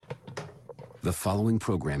The following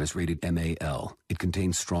program is rated MAL. It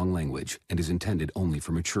contains strong language and is intended only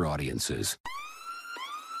for mature audiences.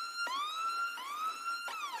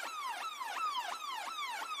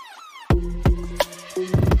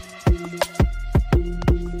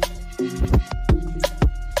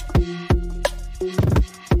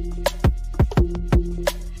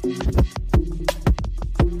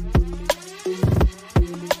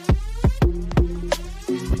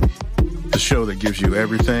 The show that gives you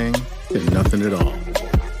everything and nothing at all.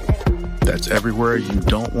 That's everywhere you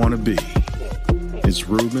don't want to be. It's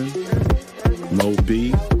Ruben, Mo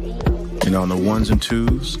B, and on the ones and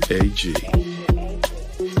twos, AG.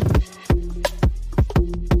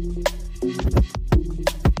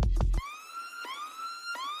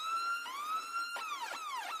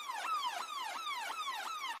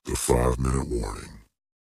 The 5-minute warning.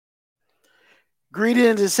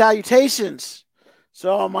 Greetings and salutations. So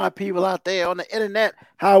all my people out there on the internet,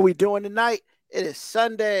 how are we doing tonight? It is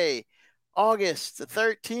Sunday, August the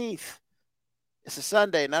 13th. It's a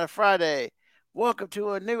Sunday, not a Friday. Welcome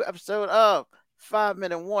to a new episode of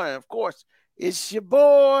 5-Minute Warning. Of course, it's your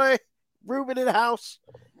boy, Ruben in the house.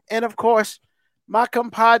 And of course, my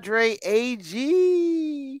compadre,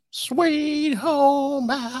 AG. Sweet home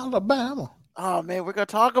Alabama. Oh, man, we're going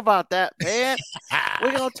to talk about that, man.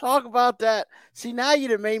 We're going to talk about that. See, now you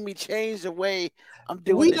done made me change the way I'm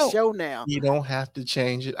doing the show now. You don't have to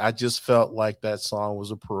change it. I just felt like that song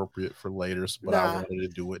was appropriate for later, but I wanted to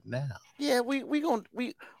do it now. Yeah, we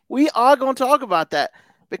are going to talk about that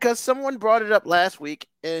because someone brought it up last week,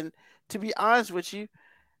 and to be honest with you,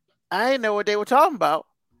 I didn't know what they were talking about.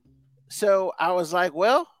 So I was like,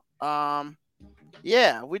 well,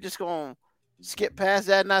 yeah, we're just going to skip past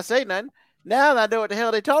that and not say nothing. Now that I know what the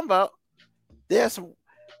hell they're talking about, there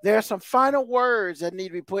are some final words that need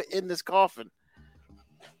to be put in this coffin.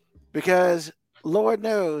 Because Lord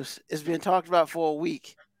knows it's been talked about for a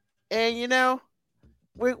week. And, you know,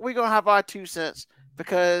 we're going to have our 2 cents.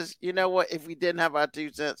 Because, you know what, if we didn't have our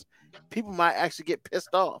 2 cents, people might actually get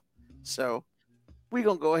pissed off. So we're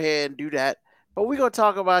going to go ahead and do that. But we're going to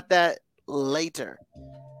talk about that later.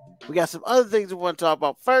 We got some other things we want to talk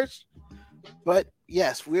about first. But,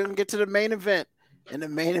 yes, we're going to get to the main event. And the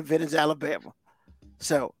main event is Alabama.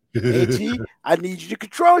 So, AG, I need you to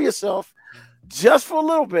control yourself just for a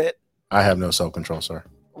little bit. I have no self-control, sir.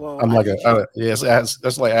 Well, I'm like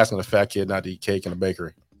that's like asking a fat kid not to eat cake in a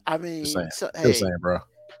bakery. I mean, saying, bro.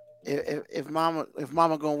 If mama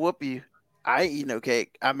gonna whoop you, I ain't eating no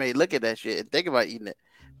cake. I may look at that shit and think about eating it,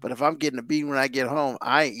 but if I'm getting a beating when I get home,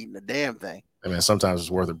 I ain't eating a damn thing. I mean, sometimes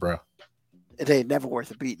it's worth it, bro. It ain't never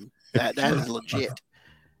worth a beating. That is legit.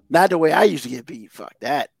 Not the way I used to get beat. Fuck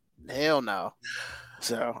that. Hell no.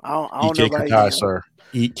 So I don't know. Eat cake or die, sir.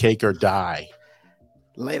 Eat cake or die.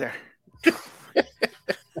 Later.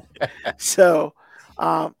 So,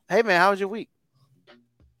 hey man, how was your week?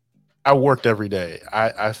 I worked every day.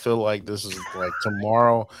 I feel like this is like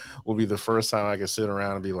tomorrow will be the first time I can sit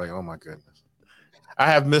around and be like, oh my goodness.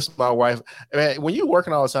 I have missed my wife. I mean, when you're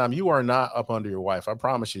working all the time, you are not up under your wife. I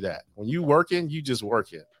promise you that. When you working, you just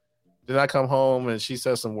working. Then I come home and she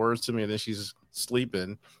says some words to me and then she's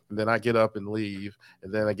sleeping. And then I get up and leave.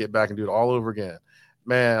 And then I get back and do it all over again.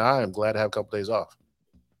 Man, I am glad to have a couple days off.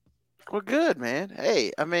 Well, good, man.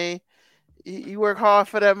 Hey, I mean, you work hard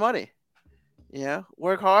for that money. You know,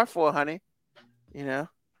 work hard for it, honey. You know,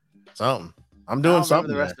 something. I'm doing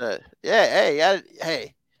something. The rest of it. Yeah.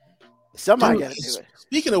 Hey, somebody got to do it.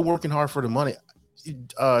 Speaking of working hard for the money,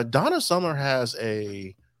 Donna Summer has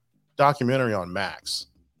a documentary on Max.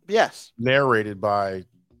 Yes. Narrated by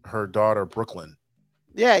her daughter, Brooklyn.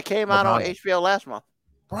 Yeah, it came out on HBO last month.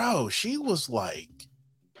 Bro, she was like,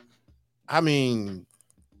 I mean,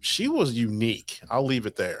 she was unique. I'll leave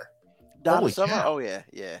it there. Donna Summer? Cow. Oh, yeah.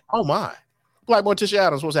 Oh, my. Black Morticia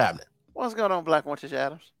Adams, what's happening? What's going on, Black Morticia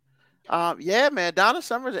Adams? Yeah, man, Donna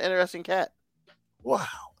Summer's an interesting cat. Wow.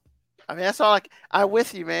 I mean, that's all I'm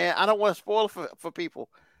with you, man. I don't want to spoil it for people.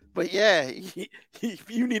 But, yeah,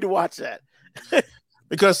 you need to watch that.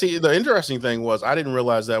 Because, see, the interesting thing was I didn't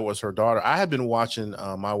realize that was her daughter. I had been watching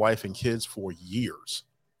My Wife and Kids for years.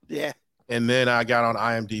 Yeah. And then I got on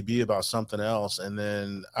IMDb about something else, and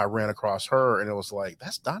then I ran across her, and it was like,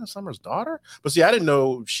 that's Donna Summer's daughter? But see, I didn't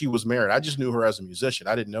know she was married. I just knew her as a musician.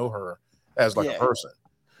 I didn't know her as like a person.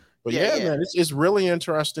 But man, it's really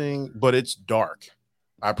interesting, but it's dark.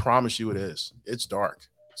 I promise you it is. It's dark.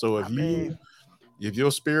 So if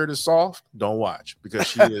your spirit is soft, don't watch because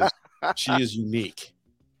she is unique.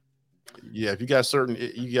 Yeah, if you got certain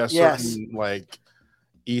like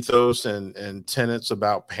ethos and tenets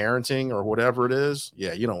about parenting or whatever it is,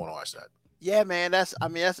 yeah, you don't want to watch that. Yeah, man.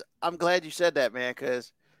 I'm glad you said that, man,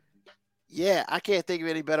 because Yeah, I can't think of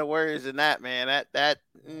any better words than that, man.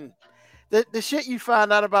 The shit you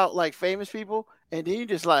find out about like famous people, and then you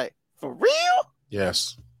just like, for real?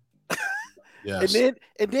 Yes. And Yes.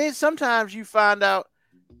 then sometimes you find out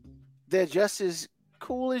they're just as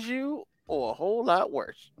cool as you or a whole lot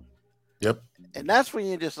worse. Yep. And that's when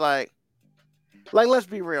you're just like let's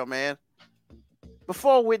be real, man.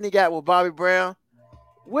 Before Whitney got with Bobby Brown,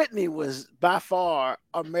 Whitney was by far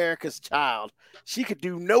America's child. She could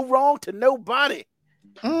do no wrong to nobody.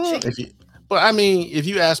 But I mean, if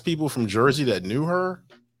you ask people from Jersey that knew her,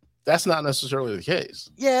 that's not necessarily the case.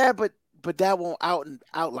 Yeah, but that won't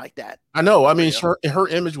out like that. I know. I mean, her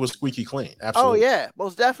image was squeaky clean. Absolutely. Oh yeah,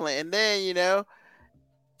 most definitely. And then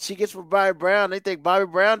she gets with Bobby Brown. They think Bobby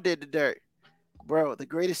Brown did the dirt, bro. The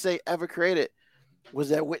greatest thing ever created was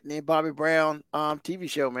that Whitney and Bobby Brown TV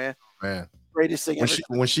show, man. Man, greatest thing ever.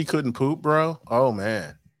 When she couldn't poop, bro. Oh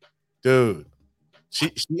man, dude.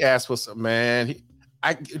 She asked for some, man.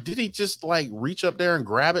 Did he just like reach up there and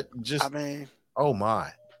grab it? Oh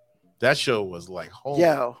my, that show was like,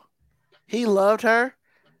 yo, he loved her.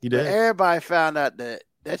 He did. But everybody found out that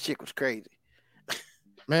chick was crazy.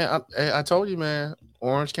 Man, I told you, man.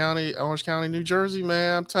 Orange County, New Jersey,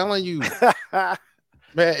 man. I'm telling you, man.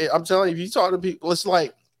 I'm telling you, if you talk to people, it's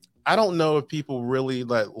like I don't know if people really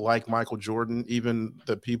like Michael Jordan, even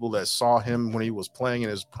the people that saw him when he was playing in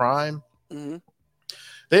his prime. Mm-hmm.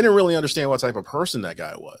 They didn't really understand what type of person that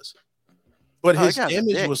guy was. But his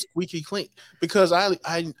image was squeaky clean. Because I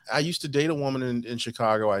used to date a woman in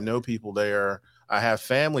Chicago. I know people there. I have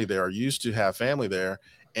family there. I used to have family there.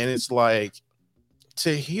 And it's like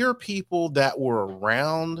to hear people that were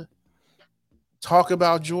around talk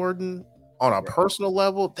about Jordan on a personal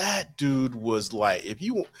level, that dude was like,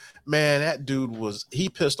 he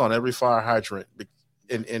pissed on every fire hydrant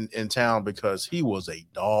in town because he was a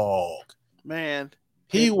dog. Man.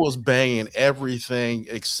 He was banging everything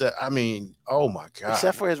except, oh my God.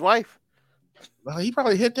 Except for his wife. Well, he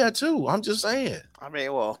probably hit that too. I'm just saying.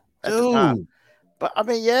 Well, at the time. But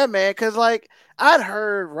yeah, man, because like I'd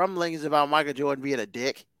heard rumblings about Michael Jordan being a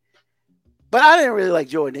dick, but I didn't really like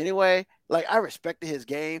Jordan anyway. Like I respected his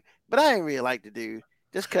game, but I didn't really like the dude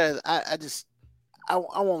just because I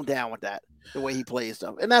won't down with that, the way he plays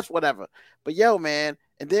stuff, and that's whatever. But yo, man,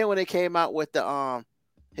 and then when they came out with the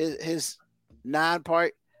his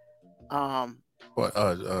 9-part miniseries,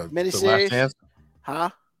 The Last Dance? Huh?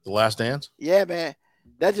 The Last Dance? Yeah, man,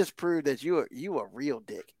 that just proved that you a real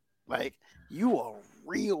dick. Like you a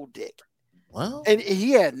real dick. Well, and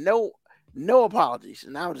he had no apologies,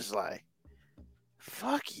 and I was just like,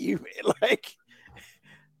 "Fuck you, man!"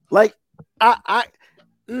 Like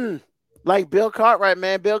like Bill Cartwright,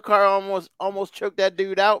 man. Bill Cartwright almost choked that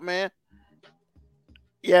dude out, man.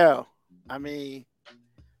 Yo,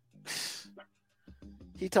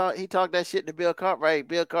 he talked that shit to Bill Cartwright.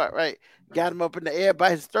 Bill Cartwright got him up in the air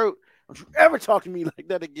by his throat. Don't you ever talk to me like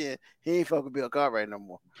that again? He ain't fucking Bill Cartwright no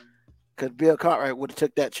more. Because Bill Cartwright would have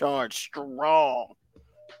took that charge strong.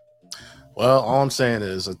 Well, all I'm saying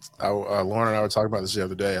is, Lauren and I were talking about this the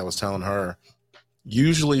other day. I was telling her,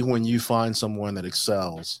 usually when you find someone that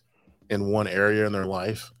excels in one area in their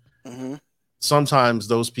life, mm-hmm. sometimes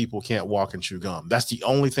those people can't walk and chew gum. That's the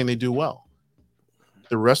only thing they do well.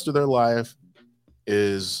 The rest of their life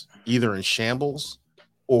is either in shambles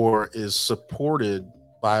or is supported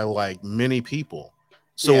by like many people.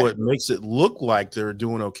 So it makes it look like they're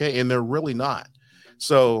doing okay, and they're really not.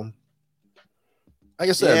 So, like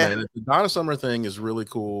I said, man, the Donna Summer thing is really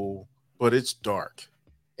cool, but it's dark.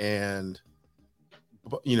 And,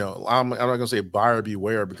 I'm not going to say buyer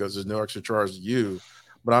beware because there's no extra charge to you,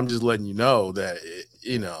 but I'm just letting you know that,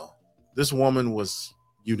 this woman was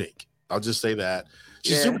unique. I'll just say that.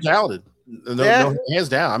 She's super talented. No, hands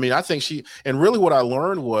down. I think and really what I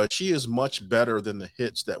learned was she is much better than the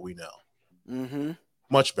hits that we know. Mm-hmm.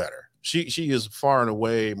 Much better. She is far and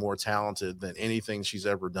away more talented than anything she's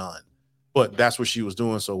ever done. But that's what she was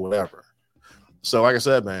doing, so whatever. So like I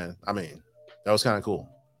said, man, that was kind of cool.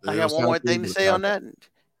 I got one more thing to say on that.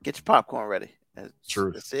 Get your popcorn ready.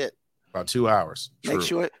 True. That's it. About 2 hours.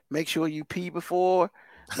 Make sure you pee before.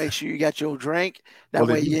 Make sure you got your drink. That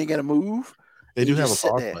way you ain't gotta move. They do have a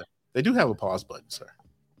pause button. They do have a pause button, sir.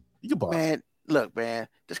 You can pause. Man, look, man.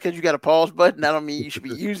 Just because you got a pause button, that don't mean you should be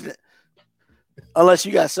using it. Unless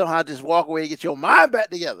you got somehow just walk away and get your mind back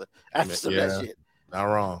together after some of that shit. Not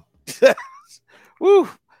wrong. Woo.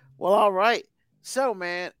 Well, all right. So,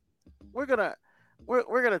 man, we're gonna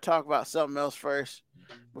talk about something else first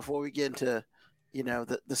before we get into,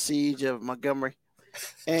 the siege of Montgomery,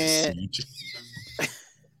 and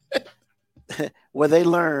where they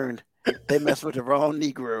learned they messed with the wrong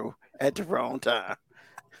Negro at the wrong time.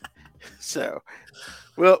 So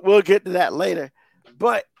we'll get to that later.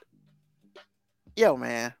 But yo,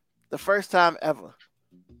 man, the first time ever.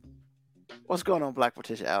 What's going on, Black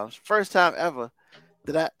Morticia Adams? First time ever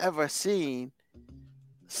that I ever seen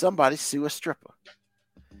somebody sue a stripper.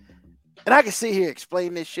 And I can sit here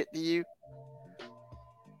explain this shit to you,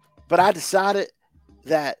 but I decided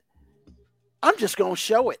that I'm just gonna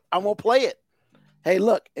show it. I'm gonna play it. Hey,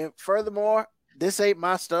 look, and furthermore, this ain't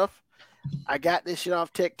my stuff. I got this shit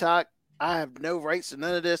off TikTok. I have no rights to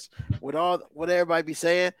none of this with all what everybody be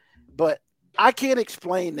saying, but I can't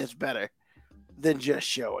explain this better than just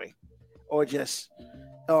showing or just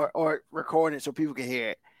or recording it so people can hear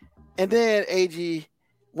it. And then AG,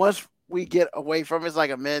 once we get away from it, it's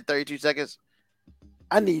like a minute, 32 seconds.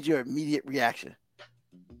 I need your immediate reaction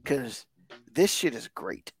because this shit is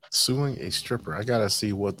great. Suing a stripper. I gotta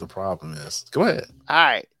see what the problem is. Go ahead. All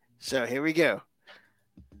right, so here we go.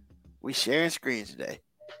 We sharing screens today.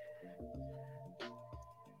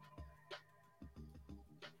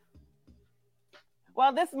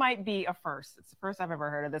 Well, this might be a first. It's the first I've ever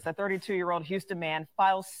heard of this. A 32-year-old Houston man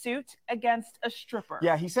files suit against a stripper.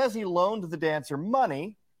 Yeah, he says he loaned the dancer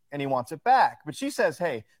money and he wants it back. But she says,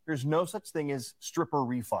 hey, there's no such thing as stripper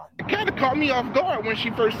refund. It kind of caught me off guard when she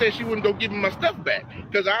first said she wouldn't go give me my stuff back.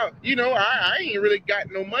 Because I ain't really got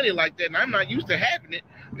no money like that, and I'm not used to having it.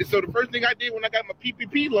 And so the first thing I did when I got my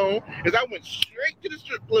PPP loan is I went straight to the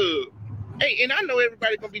strip club. Hey, and I know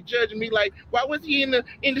everybody's gonna be judging me like, why was he in the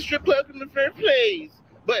strip club in the first place?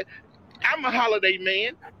 But I'm a holiday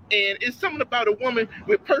man, and it's something about a woman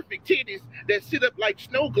with perfect titties that sit up like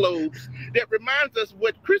snow globes that reminds us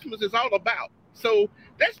what Christmas is all about. So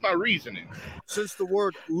that's my reasoning. Since the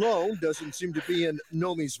word loan doesn't seem to be in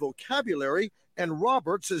Nomi's vocabulary, and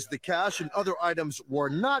Robert says the cash and other items were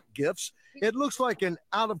not gifts, it looks like an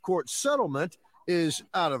out-of-court settlement is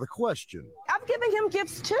out of the question. I've given him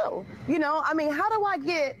gifts too. You know, I mean, how do I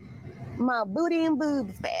get my booty and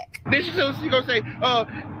boobs back? Then she's gonna say,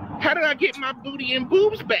 how did I get my booty and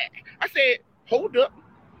boobs back? I said, hold up,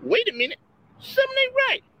 wait a minute, something ain't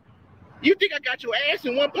right. You think I got your ass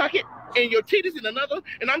in one pocket and your titties in another,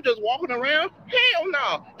 and I'm just walking around? Hell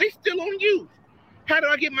no, they still on you. How do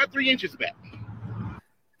I get my 3 inches back?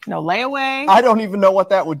 No layaway. I don't even know what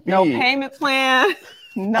that would be. No payment plan.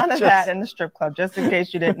 None of that in the strip club, just in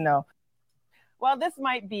case you didn't know. Well, this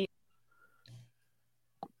might be.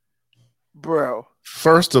 Bro.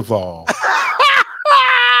 First of all,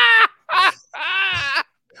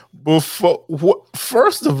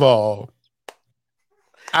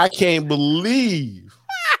 I can't believe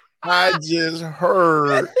I just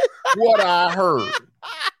heard what I heard.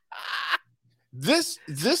 This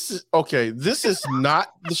is okay. This is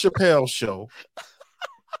not the Chappelle Show.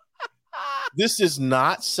 This is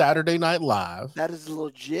not Saturday Night Live. That is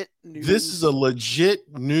legit news. This is a legit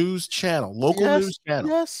news channel, local news channel.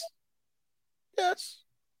 Yes.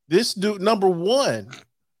 This dude, number one.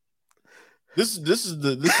 This is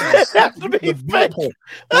the bullet point.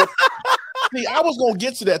 See, I was gonna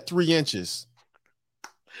get to that 3 inches.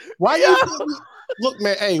 Why you look,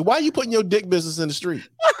 man? Hey, why you putting your dick business in the street?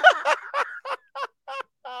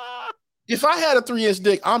 If I had a 3-inch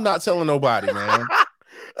dick, I'm not telling nobody, man.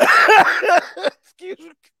 Excuse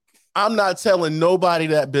me. I'm not telling nobody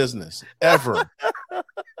that business ever.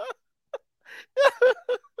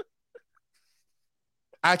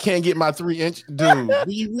 I can't get my 3-inch, dude.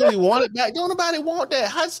 Do you really want it back? Don't nobody want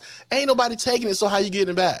that. Ain't nobody taking it. So how you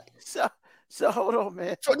getting it back? So hold on,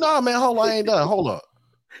 man. No, man, hold on. I ain't done. Hold up.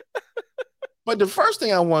 But the first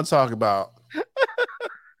thing I want to talk about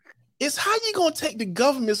is how you gonna take the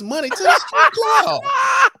government's money to the strip club,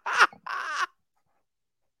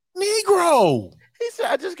 Negro. He said,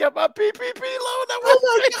 "I just got my PPP loan." Oh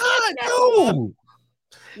my God, dude!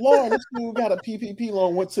 Lord, this dude got a PPP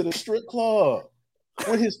loan. Went to the strip club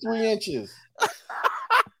with his 3 inches.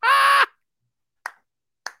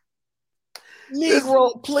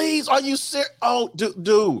 Negro, please, are you serious? Oh,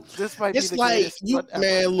 dude, this might it's be the like you, ever.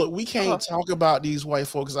 man. Look, we can't talk about these white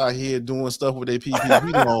folks out here doing stuff with their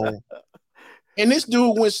PPP loan. And this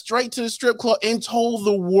dude went straight to the strip club and told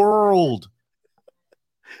the world.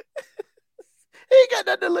 He ain't got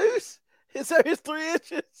nothing to lose. His 3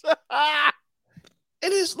 inches. And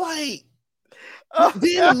it's like,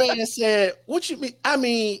 then the man said, "What you mean? I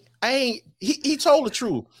mean, I ain't." He told the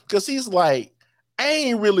truth because he's like, I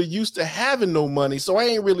ain't really used to having no money, so I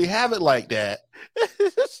ain't really have it like that.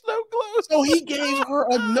 Snow globe. So he gave her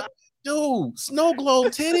dude, snow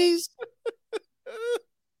globe titties.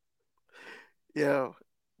 Yo,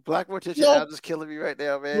 Black Morticia Adams is killing me right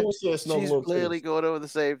now, man. She's literally going over the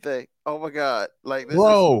same thing. Oh my God. Like this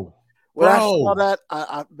bro. When I saw that,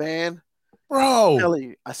 I man, bro. Telling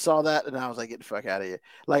you, I saw that and I was like, get the fuck out of here.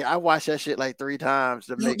 Like I watched that shit like 3 times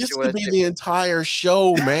to make This sure could be the entire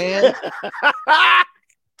show, man.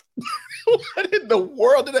 What in the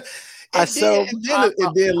world did and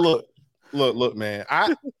then look, man.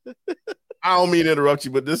 I don't mean to interrupt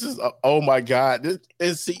you, but this is oh my god. This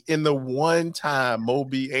is in the one time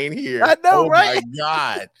Moby ain't here. I know, oh right? My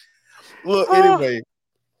god. Look, anyway,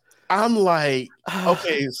 I'm like,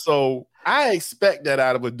 okay, so I expect that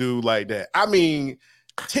out of a dude like that. I mean,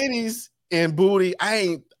 titties and booty.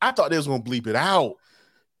 I thought they was gonna bleep it out.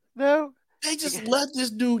 No. They just let this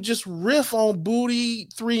dude just riff on booty,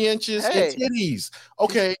 3 inches, and titties.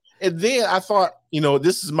 Okay. And then I thought,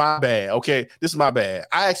 this is my bad. Okay. This is my bad.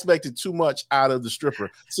 I expected too much out of the stripper.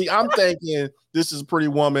 See, I'm thinking this is Pretty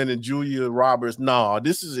Woman and Julia Roberts. No,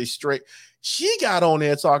 this is a straight. She got on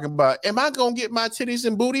there talking about, am I going to get my titties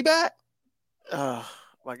and booty back? Oh,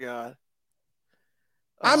 my God.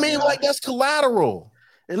 I mean, like, that's collateral.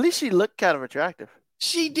 At least she looked kind of attractive.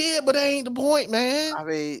 She did, but that ain't the point, man. I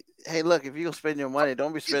mean, hey, look, if you're going to spend your money,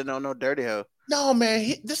 don't be spending on no dirty hoe. No,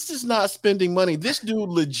 man, this is not spending money. This dude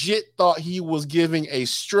legit thought he was giving a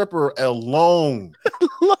stripper a loan.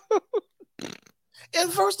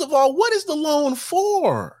 And first of all, what is the loan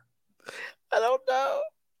for? I don't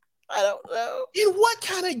know. In what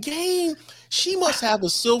kind of game? She must have a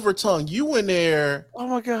silver tongue. You in there. Oh,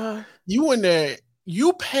 my God. You in there.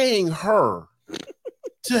 You paying her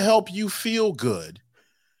to help you feel good.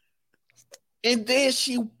 And then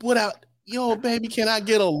she put out, yo, baby, can I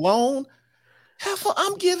get a loan?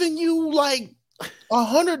 I'm giving you like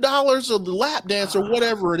 $100 a lap dance or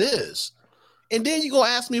whatever it is. And then you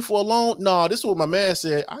gonna ask me for a loan? No, this is what my man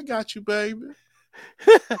said. I got you, baby.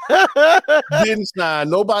 Didn't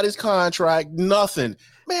sign nobody's contract, nothing.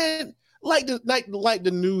 Man, like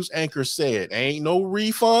the news anchor said, ain't no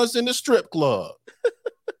refunds in the strip club.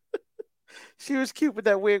 She was cute, but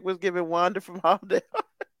that wig was giving Wanda from Holiday.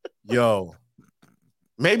 Yo.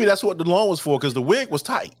 Maybe that's what the loan was for, because the wig was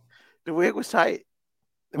tight. The wig was tight.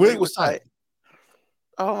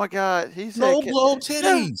 Oh my God. He said, no glow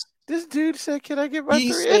titties. This dude said, can I get my 3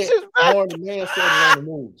 inches back? The man said it on the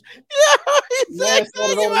news. Yeah, he said, can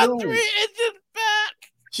I get my 3 inches back?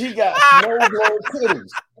 She got no glow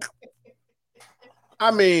titties.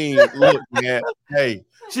 I mean, look, man. Hey.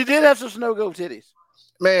 She did have some snow globe titties.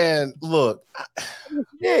 Man, look.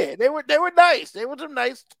 Yeah, they were nice. They were some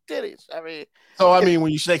nice titties. I mean, so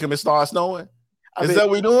when you shake them, it starts snowing. Is that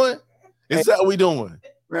what we doing? Is that what we doing?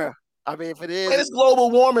 Yeah. I mean, if it is, man, it's global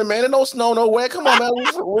warming, man. There's no snow nowhere. Come on, man. We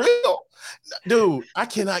for real, dude. I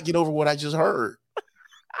cannot get over what I just heard.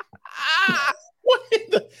 What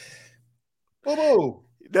in the? Boo-boo.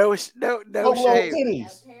 No shave.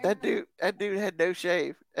 That dude had no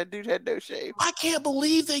shave. I can't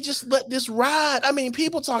believe they just let this ride. I mean,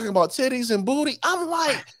 people talking about titties and booty. I'm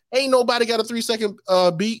like, ain't nobody got a 3-second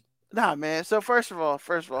beat. Nah, man. So first of all,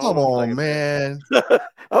 come on, man.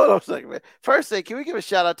 Hold on a second, man. First thing, can we give a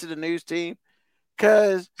shout out to the news team?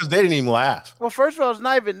 Because they didn't even laugh. Well, first of all, it's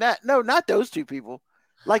not even that. No, not those two people.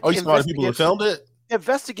 Like, you saw the people that filmed it?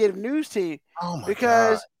 Investigative news team. Oh my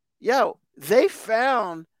God. Yo, they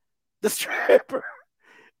found the stripper.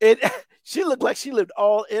 She looked like she lived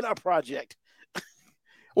all in a project.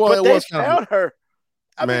 Well, but they found her.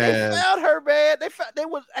 I mean, they found her, man. They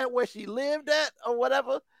was at where she lived at or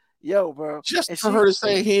whatever. Yo, bro. Just for her to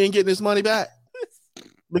say he ain't getting his money back.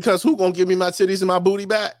 Because who gonna give me my titties and my booty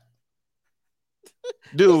back?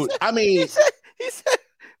 Dude, he said,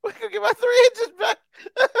 we can get my 3 inches back.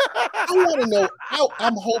 I want to know.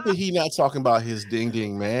 I'm hoping he not talking about his ding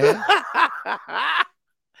ding, man.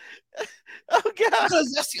 Oh God!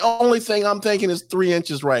 Because that's the only thing I'm thinking is 3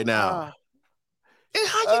 inches right now. And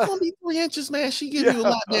how you gonna be 3 inches, man? She give you a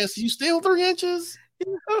lot dance. You still 3 inches?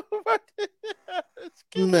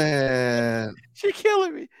 Man, she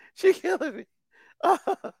killing me.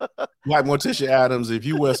 Like Morticia Adams, if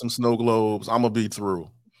you wear some snow globes, I'm gonna be through.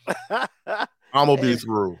 Be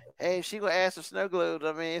through. Hey, if she gonna ask for snow globes,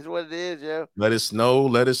 I mean, it's what it is, yo. Let it snow.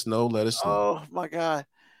 Oh my God,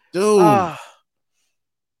 dude.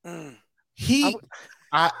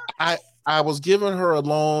 I was giving her a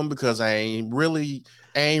loan because I ain't really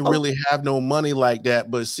have no money like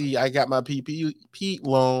that. But see, I got my PPE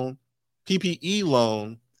loan.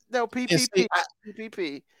 No, PPP.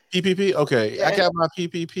 PPP. Okay, yeah. I got my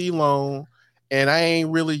PPP loan, and I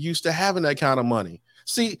ain't really used to having that kind of money.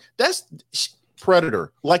 See, that's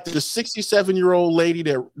predator, like the 67-year-old lady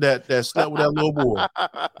that slept with that little boy.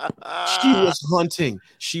 She was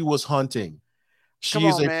hunting. She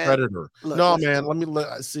is a predator. Look, man. Let me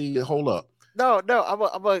see. Hold up. No.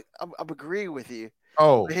 I'm agreeing with you.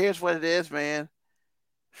 Oh, but here's what it is, man.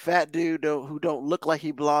 fat dude who don't look like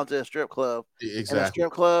he belongs at a strip club. Exactly. In a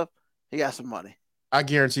strip club, he got some money. I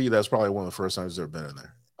guarantee you that's probably one of the first times he's ever been in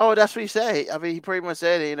there. Oh, that's what he said. I mean, he pretty much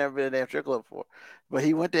said he ain't never been in a damn strip club before, but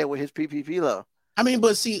he went there with his PPP loan. I mean,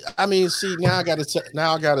 now I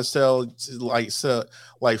gotta tell,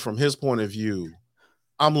 like from his point of view,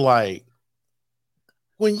 I'm like,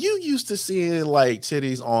 when you used to seeing like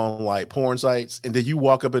titties on like porn sites, and then you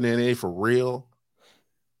walk up in there and they for real,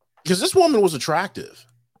 because this woman was attractive.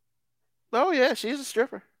 Oh yeah, she's a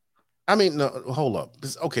stripper. I mean, no, hold up.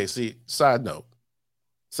 Okay, see, side note.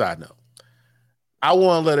 I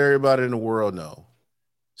want to let everybody in the world know,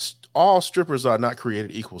 all strippers are not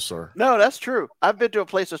created equal, sir. No, that's true. I've been to a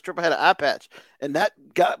place a stripper had an eye patch, and that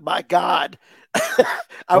got, my God,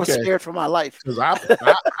 I was scared for my life. Because I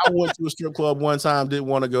went to a strip club one time, didn't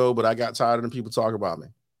want to go, but I got tired of the people talking about me.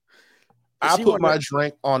 I put my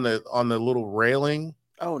drink on the little railing.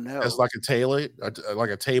 Oh no, it's like a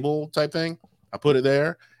table type thing. I put it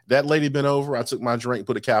there. That lady bent over. I took my drink,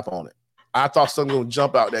 put a cap on it. I thought something would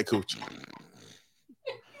jump out that coochie.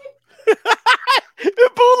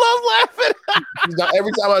 The boo loves laughing.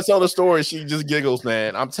 Every time I tell the story, she just giggles,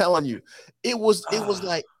 man. I'm telling you, it was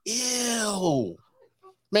like, ew.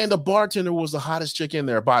 Man, the bartender was the hottest chick in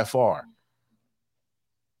there by far.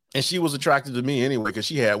 And she was attracted to me anyway because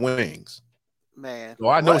she had wings. Man. So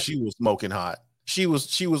I know she was smoking hot. She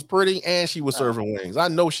was pretty and she was serving wings. I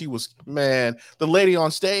know she was, man. The lady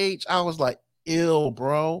on stage, I was like, ew,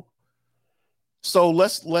 bro. So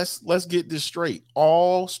let's get this straight.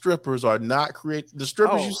 All strippers are not created. The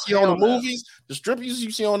strippers you see on the movies, the strippers you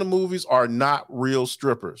see on the movies are not real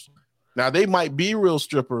strippers. Now they might be real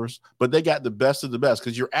strippers, but they got the best of the best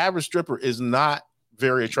because your average stripper is not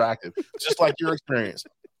very attractive, just like your experience.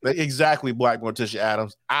 Exactly, Black Morticia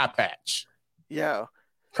Adams, eye patch. Yeah.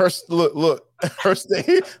 Her stage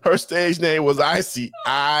name was IC.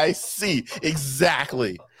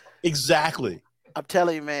 Exactly. I'm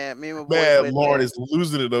telling you, man. Me and my boy. Man, Lauren is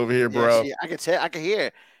losing it over here, bro. I can tell. I can hear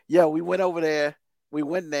it. Yo, we went over there. We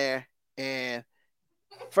went there, and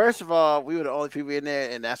first of all, we were the only people in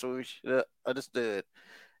there, and that's what we should have understood.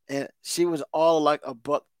 And she was all like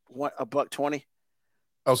 $120.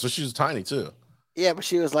 Oh, so she was tiny too. Yeah, but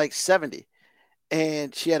she was like 70,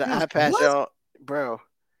 and she had an eye patch on, bro.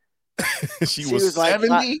 she was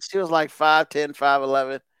 70. She was like 5'10",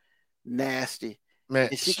 5'11", nasty. Man,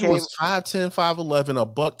 she was 5'10",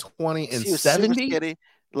 5'11", $120 and 70.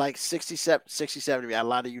 Like 67, 70. I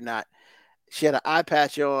lie to you not. She had an eye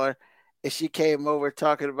patch on, and she came over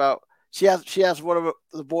talking about. She asked one of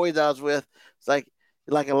the boys I was with. It's like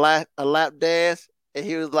a lap dance, and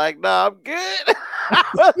he was like, "No, I'm good."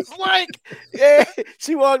 I was like, "Yeah."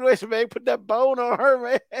 She walked away. So man, put that bone on her,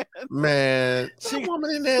 man. Man, that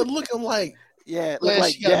woman in there looking like. Yeah,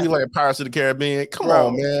 man, she gotta be like Pirates of the Caribbean. Come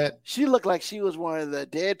on, man. She looked like she was one of the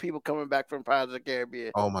dead people coming back from Pirates of the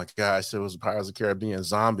Caribbean. Oh my gosh, it was a Pirates of the Caribbean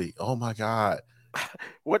zombie. Oh my God.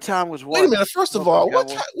 What time was what? Wait a minute. First of all,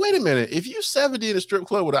 wait a minute. If you 70 in a strip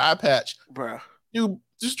club with an eye patch, bro, the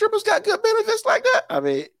strippers got good benefits like that? I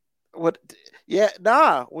mean, what? Yeah,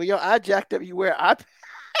 nah. When your eye jacked up, you wear eye patch.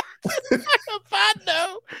 I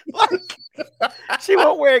know. Like, she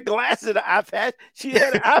won't wear glasses and an eye patch. She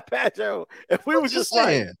had an eye patch on. And we were just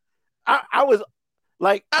saying. Like, I was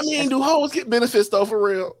like, I mean, do hoes get benefits though for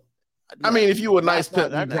real? I mean, if you were a nice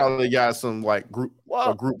pimp, you probably got some like group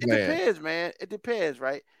plan. It depends, man. It depends,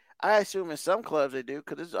 right? I assume in some clubs they do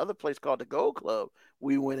because there's another place called the Gold Club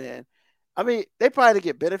we went in. I mean, they probably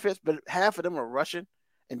get benefits, but half of them are Russian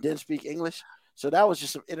and didn't speak English. So that was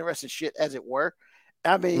just some interesting shit, as it were.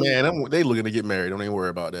 I mean, man, they looking to get married. Don't even worry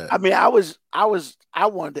about that. I mean, I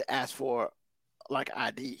wanted to ask for like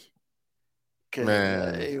ID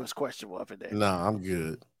because it was questionable up in there. No, I'm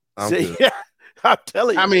good. I'm good. Yeah, I'm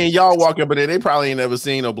telling you. I mean, y'all walk up in there. They probably ain't never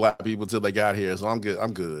seen no black people till they got here. So I'm good.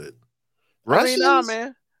 I'm good. Russians? I mean, nah,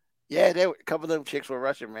 man. Yeah, a couple of them chicks were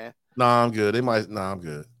Russian, man. Nah, I'm good. I'm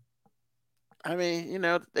good. I mean,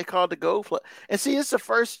 they called the Gold Club. And see, this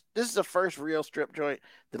is the first real strip joint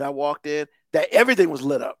that I walked in that everything was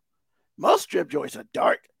lit up. Most strip joints are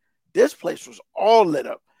dark. This place was all lit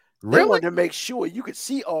up. Really? They wanted to make sure you could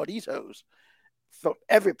see all these hoes from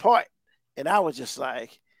every part. And I was just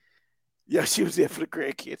like, yo, she was there for the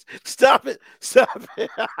grandkids. Stop it. Wait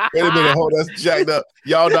a minute, hold on, that's jacked up.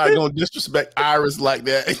 Y'all not gonna disrespect Iris like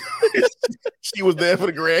that. She was there for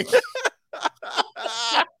the grandkids.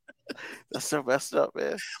 That's so messed up,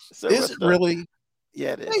 man. Is it really?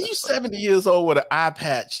 Yeah, it is. Man, you 70 years old with an eye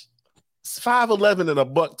patch, 5'11" and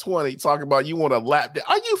 $120, talking about you want a lap dance.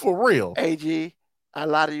 Are you for real? AG, I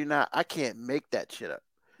lie to you not. I can't make that shit up.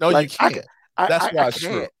 No, you can't. That's why it's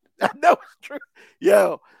true. I know it's true.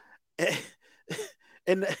 Yo.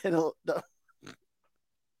 And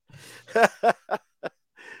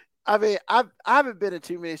I mean, I haven't been in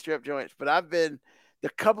too many strip joints, but the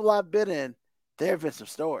couple I've been in, there have been some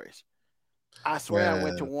stories. I swear I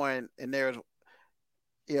went to one and there was,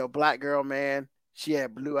 black girl, man. She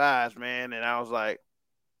had blue eyes, man. And I was like,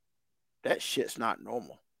 that shit's not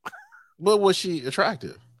normal. But was she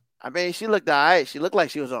attractive? I mean, she looked all right. She looked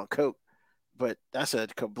like she was on coke, but that's a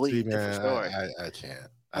complete different story. I can't.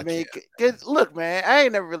 I mean, cause look, man, I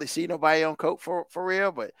ain't never really seen nobody on coke for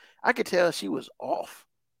real, but I could tell she was off.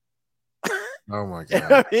 Oh my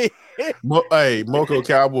god! I mean, hey, Moco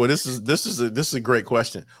Cowboy, this is a great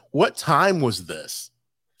question. What time was this?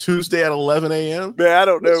 Tuesday at 11 a.m. Man, I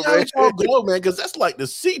don't know, man. Y'all go, man, because that's like the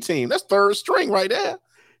C team. That's third string right there.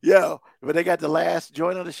 Yo, but they got the last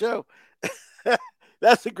joint on the show.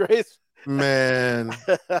 That's the greatest. Man,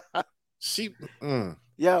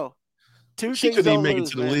 Yo, she couldn't even make it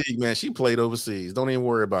to the league, man. She played overseas. Don't even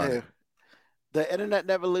worry about it. The internet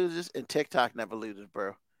never loses, and TikTok never loses,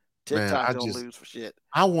 bro. TikTok don't lose for shit.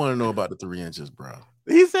 I want to know about the 3 inches, bro.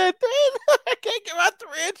 He said, I can't get my 3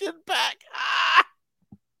 inches back. Ah!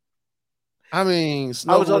 I mean,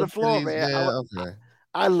 I was on the floor, man. Okay.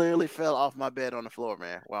 I literally fell off my bed on the floor,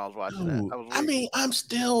 man, while I was watching that. I mean, I'm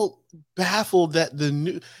still baffled that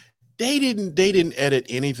they didn't edit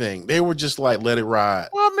anything. They were just like, let it ride.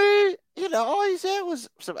 Well, I mean, all he said was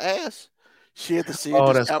some ass. She had the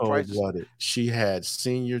senior discount prices. She had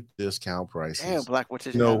senior discount prices. Damn, Black, what's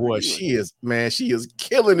his You know what? She is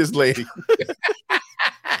killing this lady.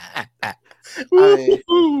 I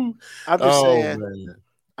mean,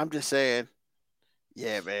 I'm just saying.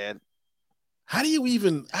 Yeah, man. How do you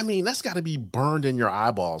even? I mean, that's got to be burned in your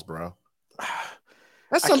eyeballs, bro.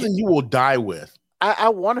 That's something you will die with. I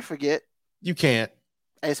want to forget. You can't.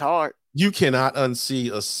 It's hard. You cannot unsee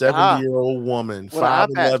a 70-year-old woman,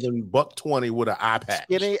 5'11", $120 with an eye patch.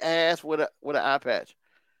 Skinny ass with an eye patch.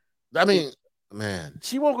 I mean, man.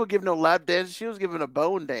 She won't go give no lap dance. She was giving a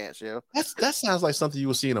bone dance, yo. That sounds like something you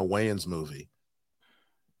would see in a Wayans movie.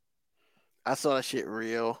 I saw that shit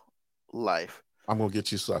real life. I'm gonna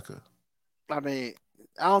get you, sucker. I mean,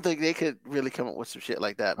 I don't think they could really come up with some shit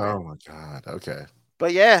like that, man. Oh my god. Okay.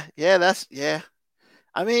 But yeah.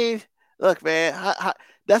 I mean, look, man,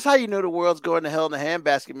 that's how you know the world's going to hell in a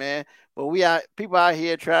handbasket, man. But people out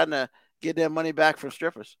here trying to get their money back from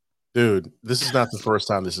strippers. Dude, this is not the first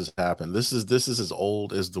time this has happened. This is as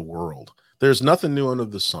old as the world. There's nothing new under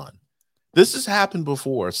the sun. This has happened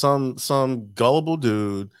before. Some gullible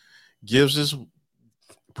dude gives his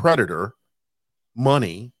predator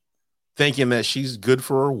money, thinking that she's good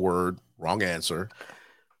for her word. Wrong answer.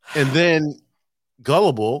 And then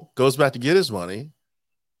gullible goes back to get his money.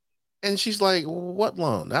 And she's like, what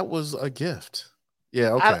loan? That was a gift.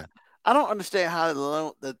 Yeah, okay. I don't understand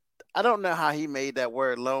how I don't know how he made that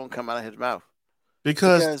word loan come out of his mouth.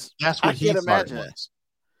 Because that's what he thought it was.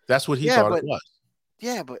 That's what he thought it was.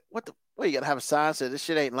 Yeah, but what you gotta have a sign that says this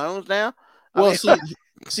shit ain't loans now? Well,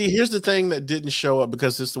 see, here's the thing that didn't show up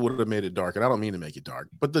because this would have made it dark, and I don't mean to make it dark.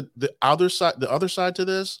 But the other side to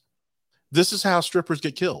this is how strippers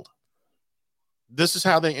get killed. This is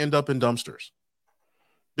how they end up in dumpsters.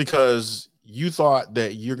 Because you thought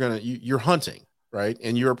that you're hunting, right?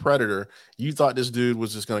 And you're a predator. You thought this dude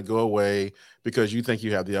was just gonna go away because you think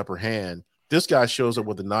you have the upper hand. This guy shows up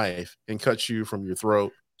with a knife and cuts you from your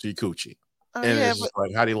throat to your coochie. It's just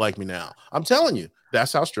like, how do you like me now? I'm telling you,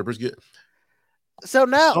 that's how strippers get. So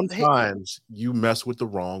now sometimes you mess with the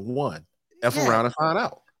wrong one. Around and find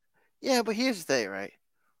out. Yeah, but here's the thing, right?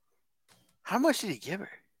 How much did he give her?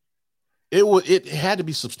 It had to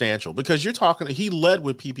be substantial because you're talking. He led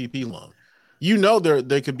with PPP loan.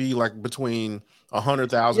 They could be like between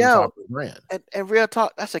 100,000 to $1,000,000. And real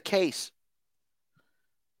talk, that's a case.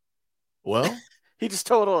 Well, he just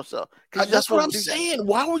told on himself. That's what I'm saying.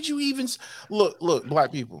 Why would you even look?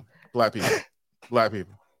 Black people.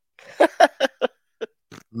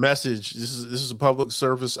 Message. This is a public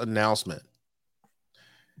service announcement.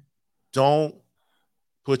 Don't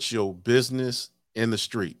put your business in the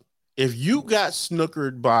street. If you got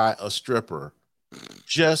snookered by a stripper,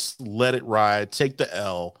 just let it ride. Take the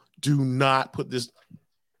L. Do not put this.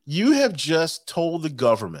 You have just told the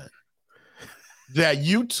government that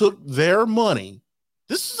you took their money.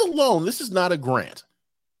 This is a loan. This is not a grant.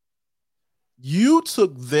 You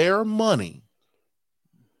took their money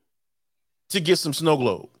to get some snow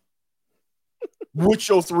globe with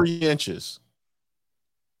your 3 inches.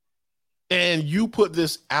 And you put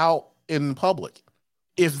this out in public.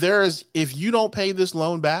 If you don't pay this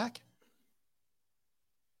loan back,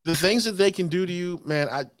 the things that they can do to you,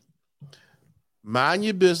 man, Mind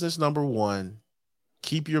your business, number one.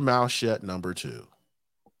 Keep your mouth shut, number two.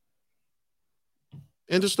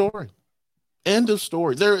 End of story. End of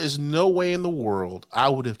story. There is no way in the world I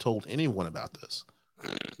would have told anyone about this.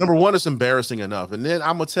 Number one, it's embarrassing enough. And then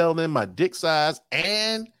I'm going to tell them my dick size,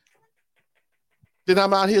 and then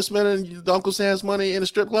I'm out here spending Uncle Sam's money in a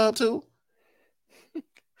strip club too.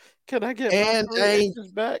 Can I get my 3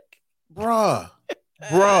 inches back? Bruh.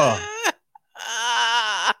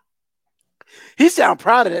 He sound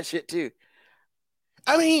proud of that shit too.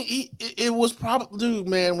 I mean, it was probably, dude,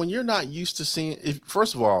 man, when you're not used to seeing,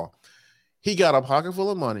 first of all, he got a pocket full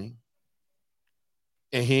of money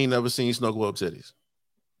and he ain't never seen snow globe titties.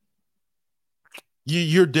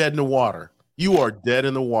 You're dead in the water. You are dead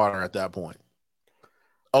in the water at that point.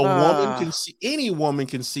 Woman can see, any woman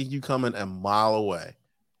can see you coming a mile away.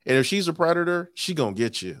 And if she's a predator, she gonna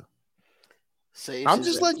get you. I'm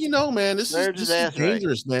just letting you know, man. This is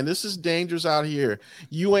dangerous, man. This is dangerous out here.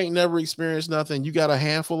 You ain't never experienced nothing. You got a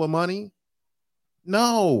handful of money?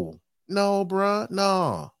 No, bruh.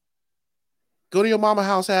 No. Go to your mama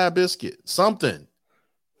house, have a biscuit. Something.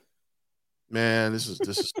 Man, this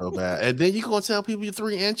is so bad. And then you gonna tell people you're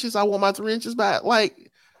 3 inches? I want my 3 inches back.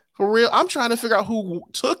 Like, for real. I'm trying to figure out who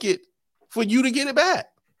took it for you to get it back.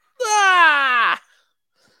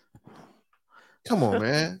 Come on,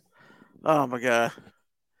 man. Oh my God.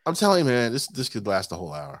 I'm telling you, man, this could last a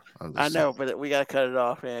whole hour. I know, but we gotta cut it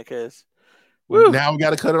off, man, because now we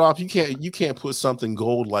gotta cut it off. You can't put something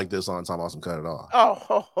gold like this on talking about some cut it off.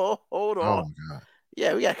 Hold on. Oh my God.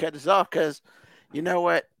 Yeah, we gotta cut this off because you know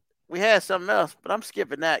what? We had something else, but I'm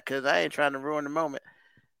skipping that because I ain't trying to ruin the moment.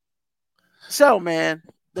 So, man,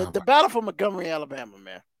 the battle for Montgomery, Alabama,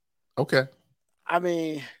 man. Okay. I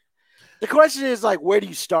mean, the question is, like, where do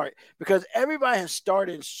you start? Because everybody has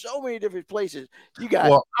started in so many different places. You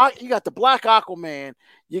got the Black Aquaman.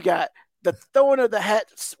 You got the throwing of the hat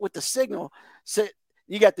with the signal.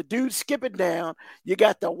 You got the dude skipping down. You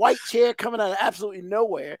got the white chair coming out of absolutely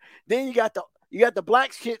nowhere. Then you got the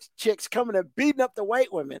black chicks coming and beating up the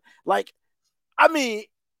white women. Like, I mean,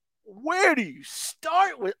 where do you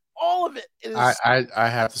start with all of it? I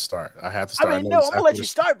have to start. I mean, no, I'm gonna let you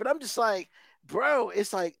start, but I'm just like, bro,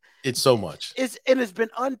 it's like it's so much. It's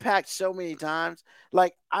been unpacked so many times.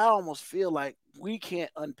 Like, I almost feel like we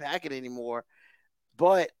can't unpack it anymore.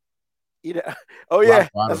 But you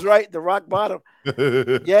know, that's right, the rock bottom.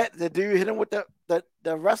 Yeah, the dude hit him with the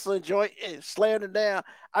wrestling joint and slammed him down.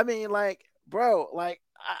 I mean, like, bro, like,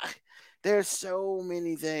 there's so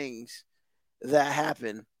many things that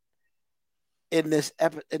happen in this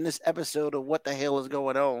episode of what the hell is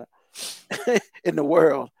going on in the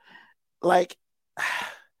world. Like,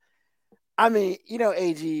 I mean, you know,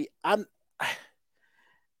 AG,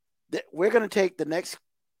 we're gonna take the next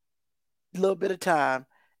little bit of time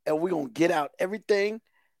and we're gonna get out everything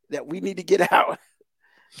that we need to get out,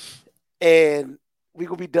 and we're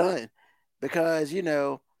gonna be done because, you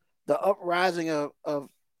know, the uprising of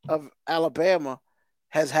Alabama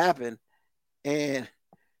has happened, and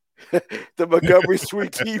the Montgomery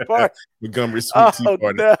Sweet Tea Party. Montgomery Sweet Tea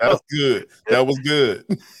Party. No. That was good. That was good.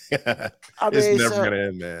 I mean, it's never gonna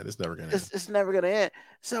end, man. It's never gonna end. It's never gonna end.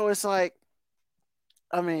 So it's like,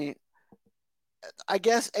 I mean, I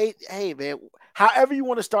guess, hey man, however you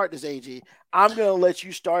want to start this, AG, I'm gonna let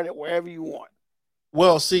you start it wherever you want.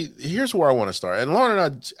 Well, see, here's where I want to start. And Lauren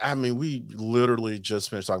and I mean, we literally just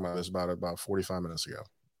finished talking about this about 45 minutes ago.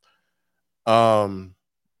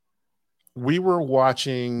 We were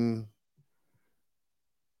watching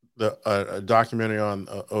a documentary on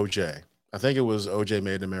OJ. I think it was OJ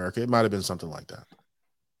Made in America. It might have been something like that.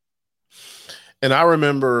 And I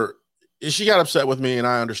remember she got upset with me, and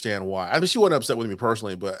I understand why. I mean, she wasn't upset with me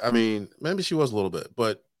personally, but I mean, maybe she was a little bit,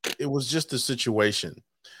 but it was just the situation.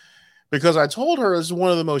 Because I told her it's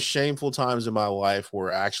one of the most shameful times in my life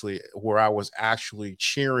where I was actually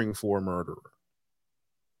cheering for a murderer.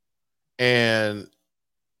 And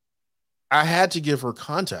I had to give her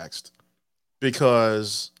context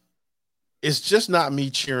because it's just not me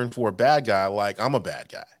cheering for a bad guy like I'm a bad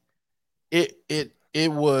guy.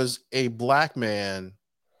 It was a black man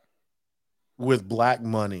with black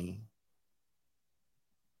money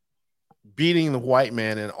beating the white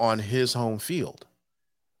man on his home field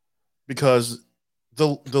because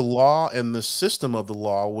the law and the system of the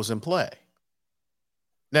law was in play.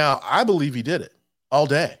 Now, I believe he did it all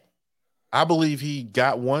day. I believe he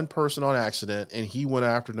got one person on accident and he went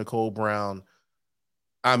after Nicole Brown.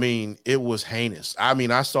 I mean, it was heinous. I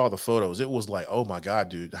mean, I saw the photos. It was like, oh my God,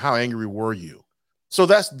 dude, how angry were you? So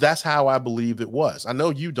that's how I believe it was. I know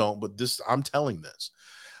you don't, but I'm telling this.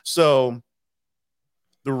 So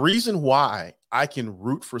the reason why I can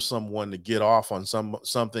root for someone to get off on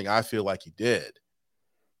something I feel like he did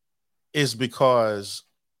is because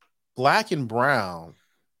black and brown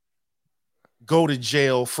go to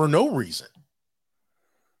jail for no reason.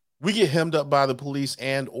 We get hemmed up by the police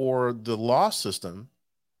and or the law system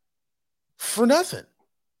for nothing.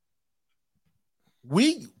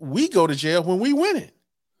 We go to jail when we win it.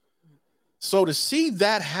 So to see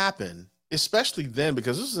that happen, especially then,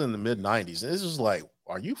 because this is in the mid-90s, and this is like,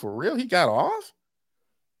 are you for real? He got off?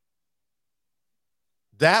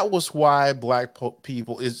 That was why black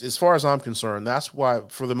people, as far as I'm concerned, that's why,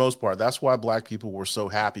 for the most part, that's why black people were so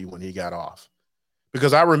happy when he got off.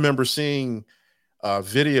 Because I remember seeing a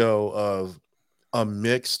video of a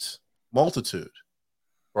mixed multitude,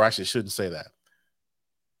 or actually I shouldn't say that.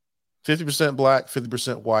 50% black,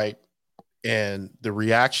 50% white, and the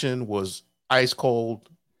reaction was ice cold,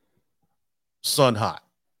 sun hot.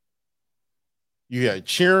 You had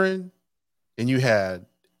cheering and you had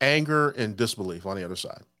anger and disbelief on the other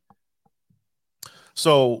side.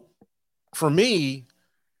 So for me,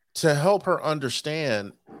 to help her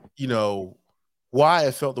understand, you know, why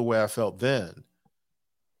I felt the way I felt then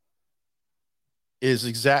is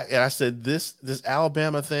exactly, I said, this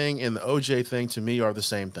Alabama thing and the OJ thing to me are the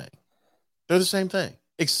same thing. They're the same thing,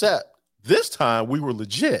 except this time we were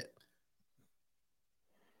legit.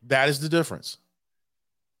 That is the difference.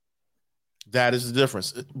 That is the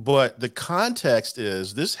difference. But the context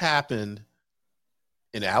is this happened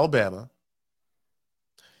in Alabama.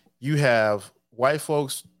 You have white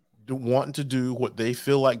folks wanting to do what they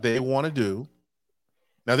feel like they want to do.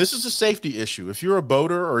 Now, this is a safety issue. If you're a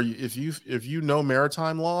boater or if you know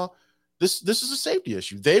maritime law, this is a safety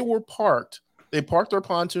issue. They parked their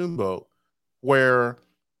pontoon boat where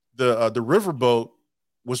the riverboat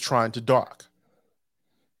was trying to dock.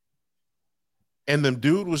 And the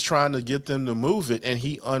dude was trying to get them to move it, and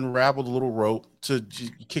he unraveled a little rope to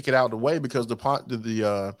kick it out of the way because the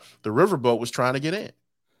riverboat was trying to get in.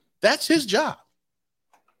 That's his job.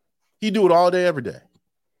 He do it all day, every day.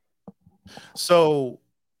 So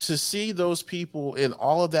to see those people in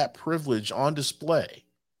all of that privilege on display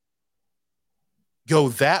go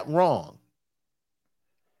that wrong,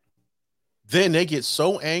 then they get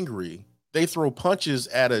so angry, they throw punches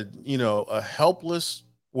at a helpless,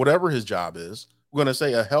 whatever his job is. We're going to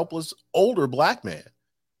say a helpless older black man.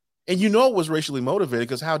 And it was racially motivated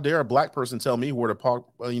because how dare a black person tell me where to park,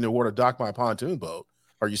 where to dock my pontoon boat?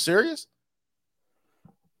 Are you serious?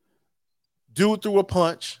 Dude threw a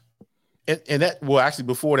punch. And that, well, actually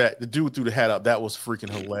before that, the dude threw the hat up. That was freaking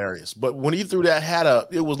hilarious. But when he threw that hat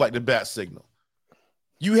up, it was like the bat signal.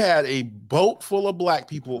 You had a boat full of black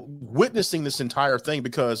people witnessing this entire thing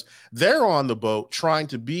because they're on the boat trying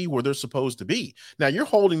to be where they're supposed to be. Now you're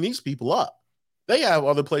holding these people up. They have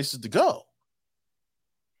other places to go.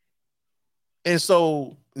 And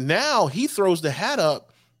so now he throws the hat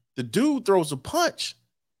up. The dude throws a punch.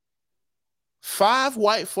 5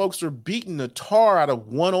 white folks are beating the tar out of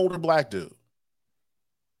one older black dude.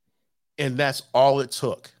 And that's all it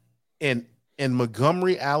took. And in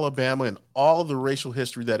Montgomery, Alabama, and all of the racial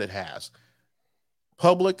history that it has,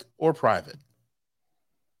 public or private,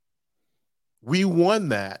 we won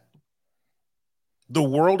that. The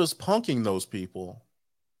world is punking those people.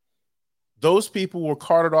 Those people were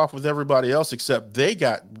carted off with everybody else, except they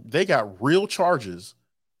got real charges.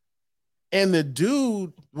 And the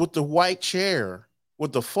dude with the white chair,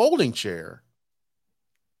 with the folding chair,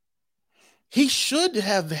 he should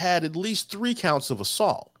have had at least 3 counts of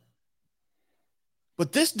assault.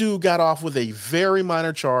 But this dude got off with a very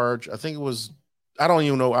minor charge. I think it was, I don't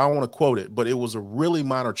even know, I don't want to quote it, but it was a really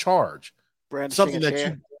minor charge. Brandishing a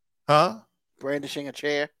chair? Brandishing a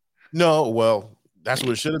chair? No, well, that's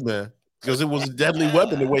what it should have been because it was a deadly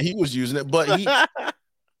weapon the way he was using it. But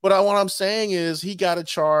what I'm saying is he got a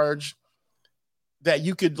charge that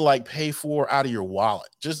you could like pay for out of your wallet.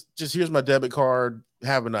 Just here's my debit card.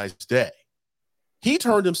 Have a nice day. He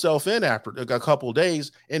turned himself in after a couple of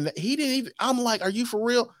days, and he didn't even. I'm like, are you for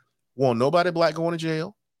real? Well, nobody black going to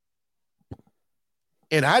jail,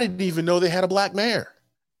 and I didn't even know they had a black mayor.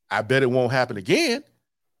 I bet it won't happen again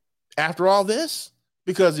after all this,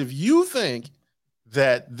 because if you think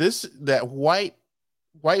that white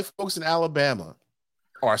folks in Alabama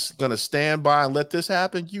are going to stand by and let this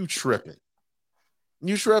happen, you tripping.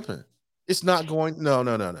 You tripping. It's not going. No.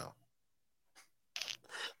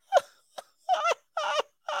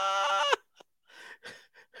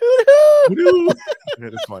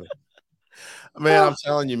 It's funny, man. I'm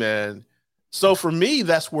telling you, man. So for me,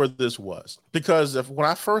 that's where this was, because when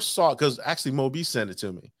I first saw it, because actually Moby sent it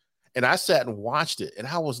to me, and I sat and watched it, and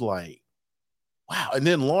I was like, wow. And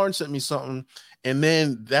then Lauren sent me something, and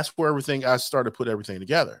then that's where I started to put everything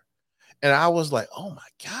together. And I was like, oh my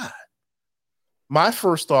God. My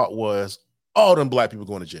first thought was, all them black people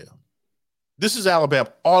going to jail. This is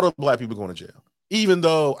Alabama. All the black people going to jail. Even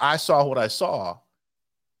though I saw what I saw,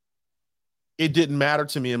 it didn't matter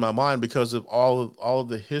to me in my mind because of all of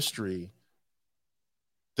the history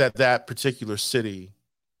that particular city,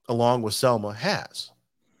 along with Selma, has.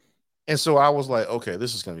 And so I was like, okay,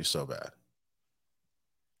 this is going to be so bad.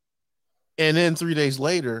 And then 3 days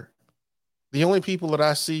later, the only people that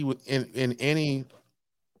I see in any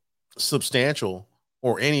substantial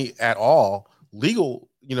or any at all legal,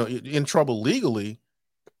 in trouble legally,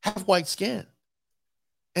 have white skin.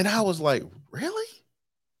 And I was like, really?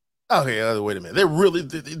 Okay, wait a minute. They're really,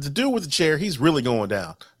 the dude with the chair, he's really going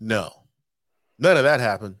down. No, none of that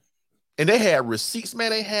happened. And they had receipts,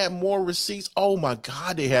 man. They had more receipts. Oh my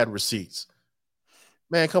God, they had receipts.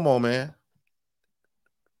 Man, come on, man.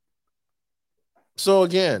 So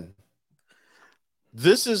again,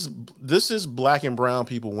 this is black and brown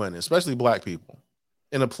people winning, especially black people,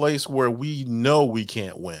 in a place where we know we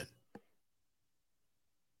can't win.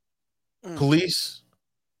 Police,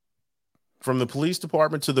 from the police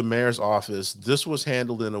department to the mayor's office, this was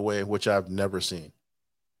handled in a way in which I've never seen.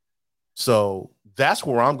 So that's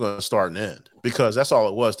where I'm going to start and end, because that's all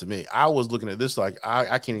it was to me. I was looking at this like,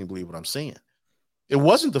 I can't even believe what I'm seeing. It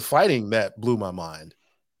wasn't the fighting that blew my mind.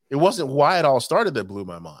 It wasn't why it all started that blew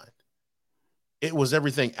my mind. It was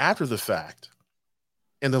everything after the fact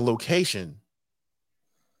and the location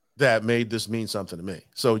that made this mean something to me.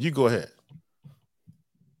 So you go ahead.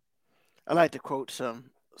 I like to quote some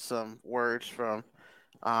words from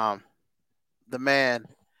the man,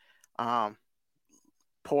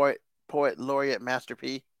 poet laureate Master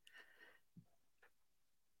P.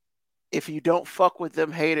 If you don't fuck with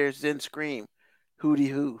them haters, then scream, hootie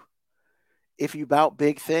hoo. If you bout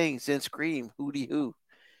big things, then scream, hootie hoo.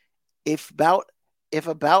 If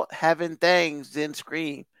about having things, then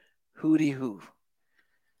scream, hootie hoo.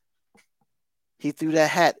 He threw that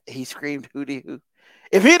hat. He screamed, hootie hoo.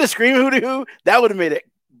 If he'd have screamed hootie hoo, that would have made it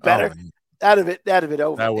better. Oh, that'd have been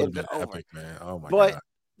over. That would have been over. epic, man. Oh my God. But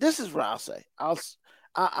this is what I'll say. I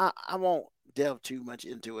won't delve too much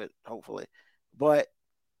into it, hopefully. But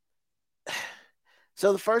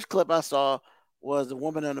so the first clip I saw was the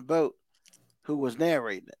woman on the boat who was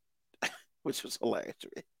narrating it, which was hilarious to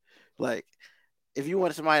me. Like, if you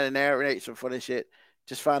want somebody to narrate some funny shit,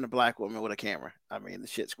 just find a black woman with a camera. I mean, the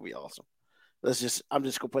shit's gonna be awesome. I'm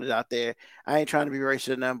just gonna put it out there. I ain't trying to be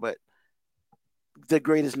racist in them, but the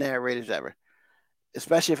greatest narrators ever,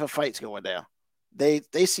 especially if a fight's going down. They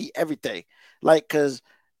see everything. Like, cause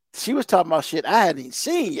she was talking about shit I hadn't even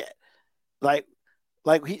seen yet.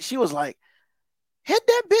 She was like, hit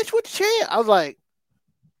that bitch with the chair. I was like,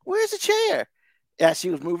 where's the chair? Yeah, she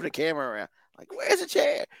was moving the camera around. Like, where's the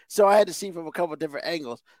chair? So I had to see from a couple of different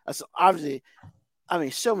angles. So obviously, I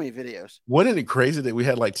mean, so many videos. Wasn't it crazy that we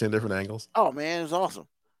had like 10 different angles? Oh man, it was awesome.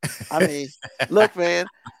 I mean, look, man,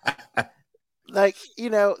 like,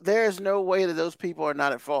 there's no way that those people are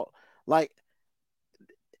not at fault. Like,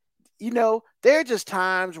 there are just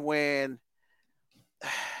times when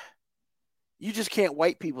you just can't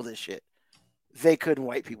white people this shit. They couldn't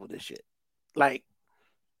white people this shit. Like,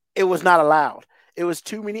 it was not allowed. It was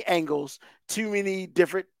too many angles, too many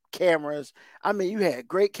different cameras. I mean, you had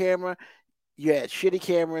great camera, you had shitty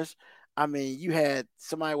cameras. I mean, you had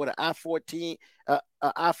somebody with an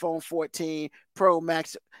iPhone 14 Pro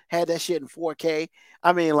Max had that shit in 4K.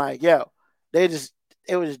 I mean, like, yo, they were just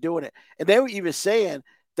doing it. And they were even saying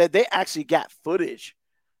that they actually got footage.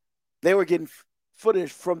 They were getting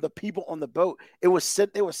footage from the people on the boat. They were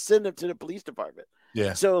sending them to the police department.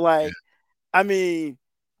 Yeah. So, like, I mean,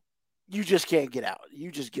 you just can't get out.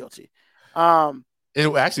 You just guilty.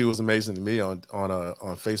 It actually was amazing to me on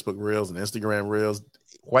Facebook Reels and Instagram Reels.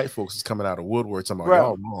 White folks is coming out of woodwork talking about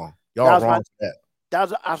y'all wrong. Y'all wrong for that.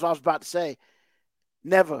 That's what I was about to say.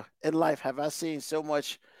 Never in life have I seen so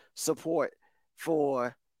much support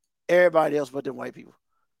for everybody else but the white people.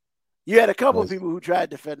 You had a couple of people who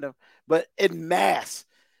tried to defend them, but in mass,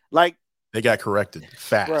 like, they got corrected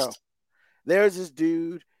fast. Bro, there's this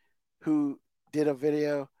dude who did a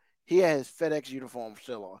video. He had his FedEx uniform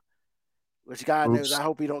still on, which God knows. I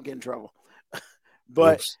hope he don't get in trouble.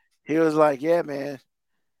 But he was like, yeah, man.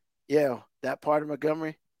 Yeah, that part of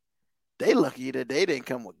Montgomery, they lucky that they didn't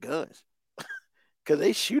come with guns because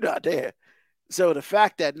they shoot out there. So the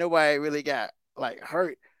fact that nobody really got like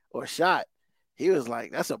hurt or shot, he was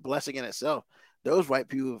like, that's a blessing in itself. Those white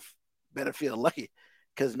people better feel lucky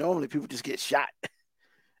because normally people just get shot.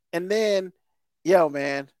 And then, yo,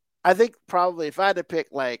 man, I think probably if I had to pick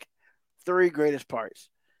like three greatest parts.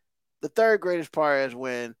 The third greatest part is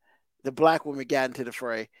when the black woman got into the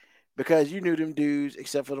fray, because you knew them dudes,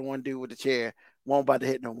 except for the one dude with the chair, won't about to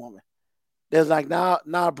hit no woman. There's like,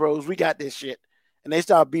 nah, bros, we got this shit. And they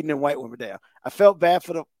started beating them white women down. I felt bad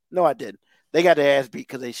for them. No, I didn't. They got their ass beat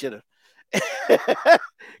because they should have.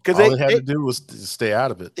 Because all they had to do was to stay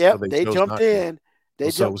out of it. Yep, they jumped in.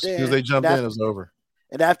 As soon as they jumped in, it was over.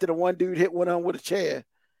 And after the one dude hit one on with a chair,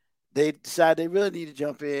 they decided they really need to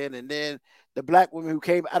jump in. And then the black women who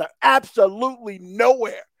came out of absolutely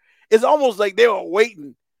nowhere, it's almost like they were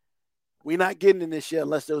waiting. We're not getting in this shit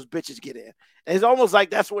unless those bitches get in. And it's almost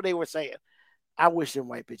like that's what they were saying. I wish them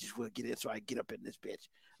white bitches would get in so I get up in this bitch.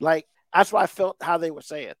 Like, that's what I felt how they were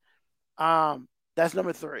saying. That's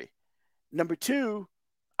number 3. Number 2,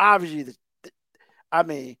 obviously,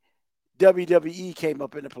 WWE came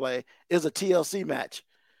up into play. It was a TLC match.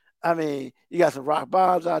 I mean, you got some rock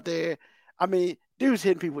bombs out there. I mean, dudes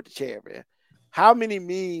hitting people with the chair, man. How many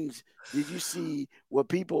memes did you see where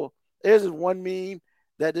people, there's this one meme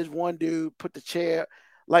that this one dude put the chair,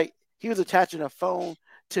 like he was attaching a phone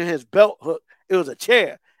to his belt hook. It was a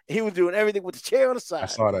chair. He was doing everything with the chair on the side. I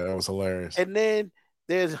saw that. That was hilarious. And then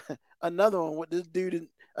there's another one with this dude,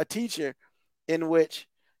 a teacher, in which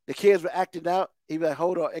the kids were acting out. He'd be like,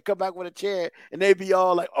 hold on, and come back with a chair. And they'd be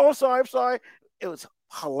all like, oh, I'm sorry. It was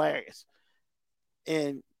hilarious.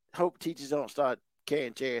 And hope teachers don't start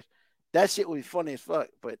carrying chairs. That shit would be funny as fuck,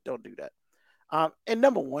 but don't do that. And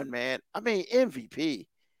number 1, man, I mean, MVP.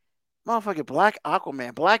 Motherfucking Black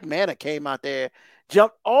Aquaman. Black Manta came out there,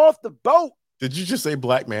 jumped off the boat. Did you just say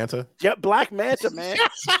Black Manta? Yeah, Black Manta, man.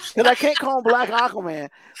 Because I can't call him Black Aquaman,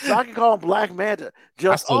 so I can call him Black Manta.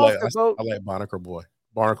 Jumped off the boat. I like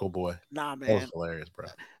Barnacle Boy. Nah, man. That was hilarious, bro.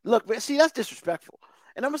 Look, man, see, that's disrespectful.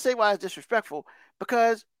 And I'm going to say why it's disrespectful.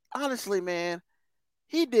 Because, honestly, man,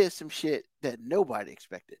 he did some shit that nobody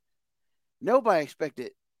expected. Nobody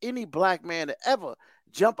expected any black man to ever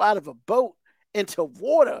jump out of a boat into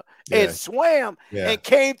water and swam and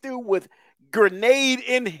came through with grenade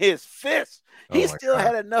in his fist. He still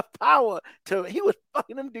had enough power he was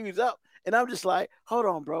fucking them dudes up. And I'm just like, hold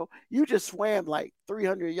on, bro. You just swam like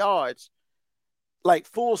 300 yards, like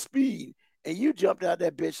full speed, and you jumped out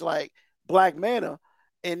that bitch like Black Manta.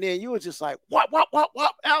 And then you was just like, whop.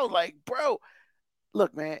 I was like, bro,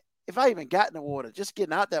 look, man, if I even got in the water, just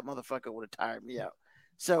getting out that motherfucker would have tired me out.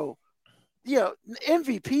 So,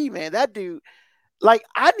 MVP, man, that dude, like,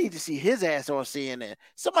 I need to see his ass on CNN.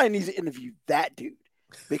 Somebody needs to interview that dude,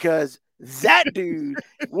 because that dude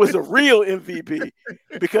was a real MVP.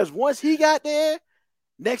 Because once he got there,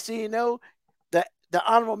 next thing you know, the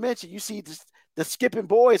honorable mention, you see the skipping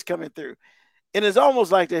boys coming through. And it's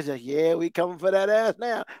almost like they're like, yeah, we coming for that ass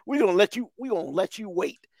now. We're gonna let you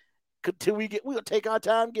wait until we're gonna take our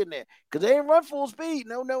time getting there. Because they ain't run full speed.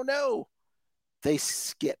 No. They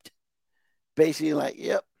skipped. Basically, like,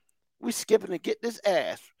 yep, we skipping to get this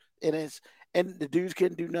ass. And the dudes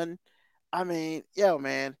couldn't do nothing. I mean, yo,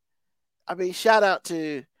 man. I mean, shout out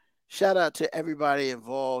to everybody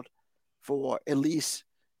involved for at least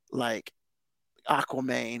like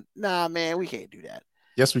Aquaman. Nah, man, we can't do that.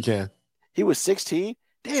 Yes, we can. He was 16.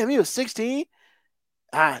 Damn, he was 16.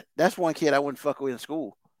 That's one kid I wouldn't fuck with in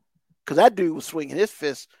school. Because that dude was swinging his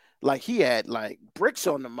fist like he had like bricks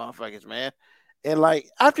on the motherfuckers, man. And like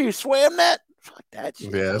after you swam that, fuck that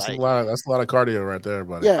shit. Yeah, that's a lot of cardio right there,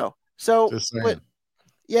 buddy. Yeah. So, but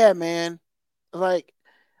yeah, man. Like,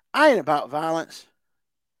 I ain't about violence,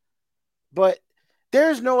 but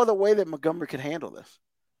there's no other way that Montgomery could handle this.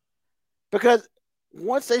 Because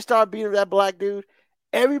once they started beating that black dude,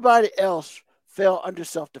 everybody else fell under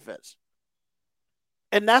self-defense.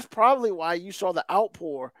 And that's probably why you saw the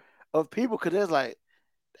outpour of people, because they're like,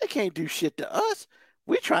 they can't do shit to us.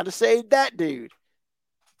 We trying to save that dude.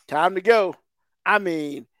 Time to go. I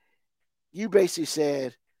mean, you basically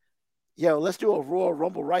said, yo, let's do a Royal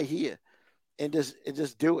Rumble right here and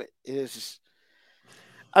just do it. It's just,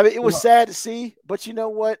 I mean, it was sad to see, but you know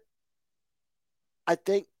what? I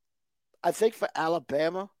think for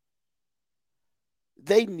Alabama,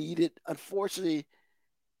 unfortunately,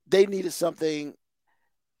 they needed something.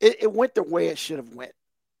 It went the way it should have went.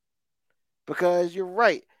 Because you're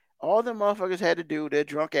right. All the motherfuckers had to do, their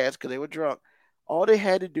drunk ass, because they were drunk, all they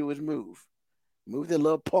had to do was move. Move their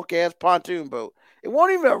little punk-ass pontoon boat. It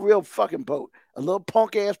wasn't even a real fucking boat. A little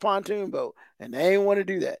punk-ass pontoon boat. And they didn't want to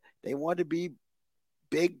do that. They wanted to be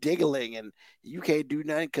big diggling, and you can't do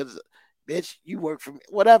nothing because, bitch, you work for me.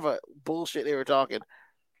 Whatever bullshit they were talking.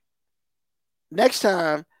 Next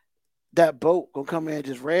time, that boat gonna come in and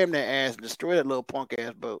just ram their ass and destroy that little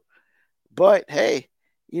punk-ass boat. But, hey,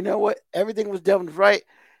 you know what? Everything was done right.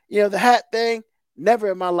 You know, the hat thing,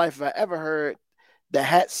 Never in my life have I ever heard the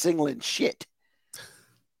hat singling shit.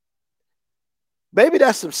 Maybe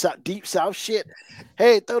that's some deep South shit.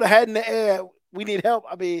 Hey, throw the hat in the air. We need help.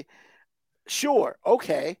 I mean, sure,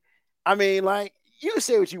 okay. I mean, like, you can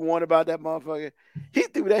say what you want about that motherfucker. He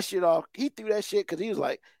threw that shit off. He threw that shit because he was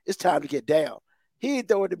like, it's time to get down. He didn't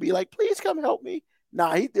throw it to be like, please come help me.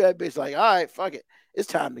 Nah, he threw that bitch like, all right, fuck it. It's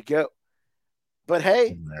time to go. But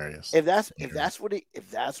hey, Hilarious. if that's what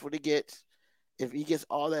he gets, if he gets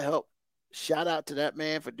all the help, shout out to that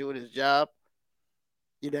man for doing his job.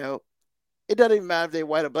 You know, it doesn't even matter if they're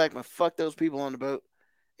white or black, but fuck those people on the boat,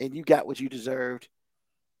 and you got what you deserved.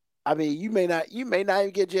 I mean, you may not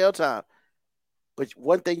even get jail time, but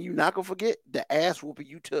one thing you're not gonna forget: the ass whooping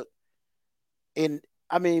you took, and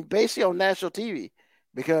I mean, basically on national TV,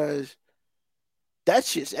 because that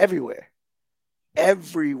shit's everywhere,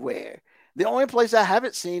 everywhere. The only place I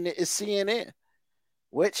haven't seen it is CNN,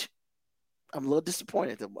 which I'm a little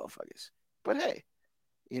disappointed in the motherfuckers. But hey,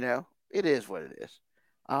 it is what it is.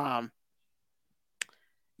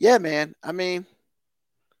 Yeah, man. I mean,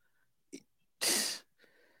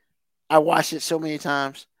 I watched it so many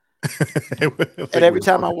times. And every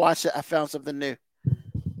time I watched it, I found something new.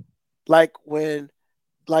 Like when,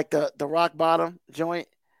 like the rock bottom joint,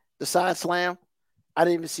 the side slam, I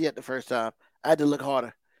didn't even see it the first time. I had to look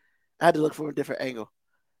harder. I had to look from a different angle.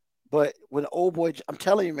 But when the old boy, I'm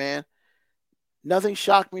telling you, man, nothing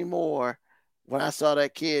shocked me more when I saw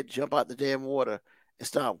that kid jump out the damn water and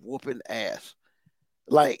start whooping ass.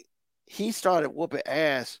 Like, he started whooping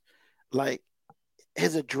ass. Like,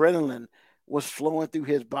 his adrenaline was flowing through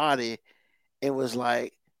his body. It was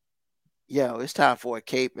like, yo, it's time for a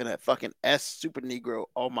cape and a fucking S Super Negro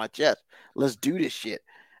on my chest. Let's do this shit.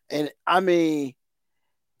 And I mean,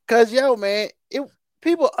 cause yo, man,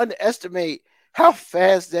 people underestimate how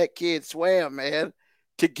fast that kid swam, man,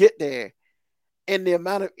 to get there, and the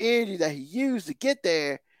amount of energy that he used to get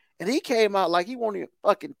there. And he came out like he wasn't even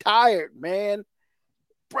fucking tired, man.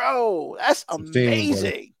 Bro, that's 16,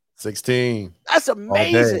 amazing. 16. That's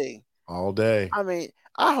amazing. All day. I mean,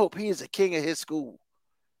 I hope he is a king of his school.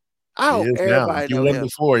 I He hope is everybody now. He know wasn't him.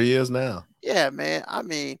 before. He is now. Yeah, man. I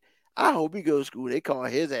mean, I hope he goes to school. They call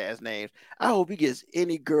his ass names. I hope he gets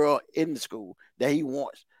any girl in the school that he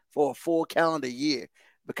wants for a full calendar year,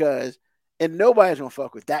 and nobody's gonna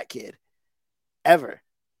fuck with that kid ever.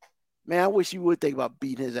 Man, I wish you would think about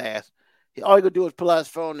beating his ass. All he gonna do is pull out his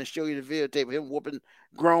phone and show you the videotape of him whooping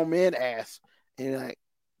grown men ass. And you're like,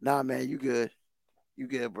 nah, man, you good. You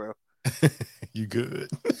good, bro. You good.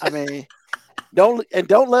 I mean, don't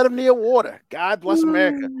let him near water. God bless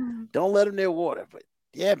America. Don't let him near water. But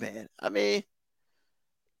yeah, man. I mean,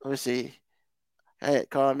 let me see. Hey,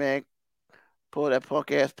 call man, pull that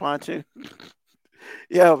punk ass pontoon.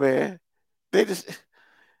 Yeah, man. They just.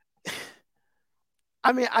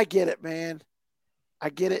 I mean, I get it, man. I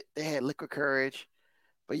get it. They had liquid courage,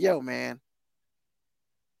 but yo, man,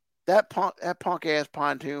 that punk ass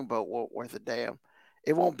pontoon boat won't worth a damn.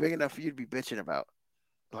 It won't big enough for you to be bitching about.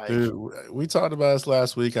 Like, dude, we talked about this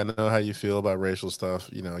last week. I know how you feel about racial stuff.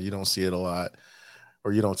 You know, you don't see it a lot,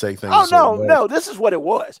 or you don't take things. Oh no, this is what it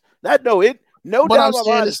was. No but doubt I'm about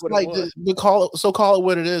saying it. It's like call it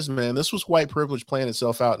what it is, man. This was white privilege playing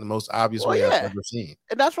itself out in the most obvious way I've ever seen.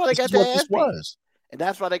 And that's why they got their ass beat. And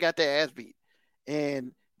that's why they got their ass beat.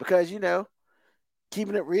 And because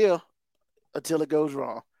keeping it real until it goes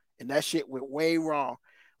wrong, and that shit went way wrong.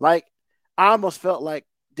 Like, I almost felt like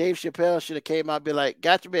Dave Chappelle should have came out and be like,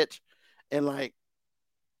 "Gotcha, bitch," and like,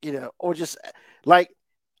 or just like,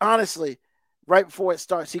 honestly, right before it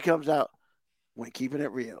starts, he comes out, "When keeping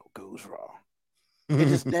it real goes wrong." It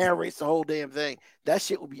just narrates the whole damn thing. That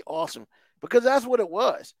shit would be awesome, because that's what it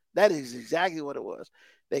was. That is exactly what it was.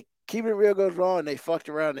 They keeping it real goes wrong, and they fucked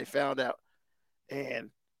around and they found out. And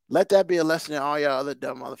let that be a lesson to all y'all other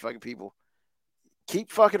dumb motherfucking people.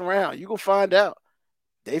 Keep fucking around. You gonna find out.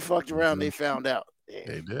 They fucked around. They found out.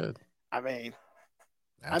 They did. I mean,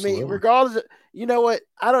 absolutely. Regardless of, you know what?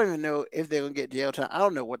 I don't even know if they're gonna get jail time. I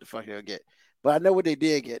don't know what the fuck they'll get, but I know what they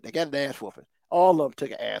did get. They got an ass whooping. All of them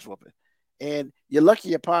took an ass whooping, and you're lucky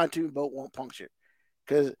your pontoon boat won't puncture.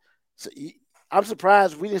 Because I'm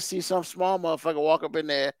surprised we didn't see some small motherfucker walk up in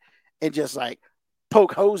there and just like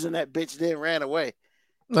poke holes in that bitch, then ran away.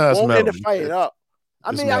 No, it's won't metal. end to fight it up.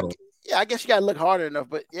 I mean, I guess you gotta look harder enough.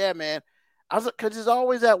 But yeah, man, because there's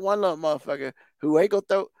always that one little motherfucker who ain't gonna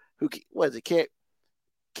throw,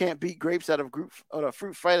 can't beat grapes out of a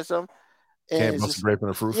fruit fight or something. And can't bust a grape in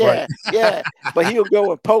a fruit fight. Yeah. But he'll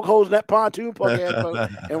go and poke holes in that pontoon boat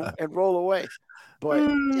and roll away. But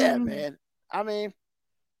yeah, man. I mean,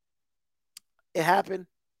 it happened.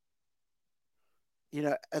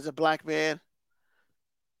 As a black man,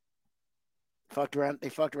 Fucked around. They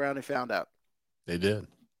fucked around. They found out. They did.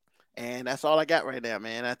 And that's all I got right now,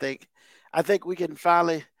 man. I think we can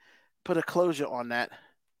finally put a closure on that.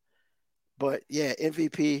 But yeah,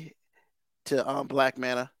 MVP to Black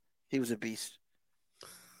Manta. He was a beast.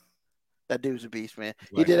 That dude was a beast, man.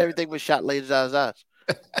 He did everything with shot lasers out of his eyes.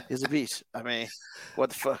 He's a beast. I mean, what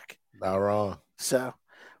the fuck? Not wrong. So,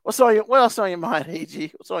 what else on your mind,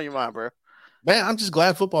 AG? What's on your mind, bro? Man, I'm just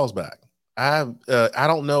glad football's back. I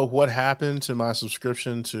don't know what happened to my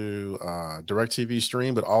subscription to DirecTV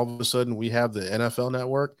Stream, but all of a sudden we have the NFL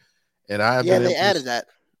Network, and they added that.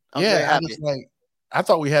 I'm very happy. I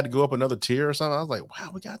thought we had to go up another tier or something. I was like,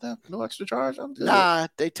 wow, we got that, no extra charge. Nah,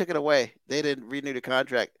 they took it away. They didn't renew the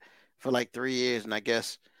contract for like 3 years, and I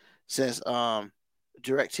guess since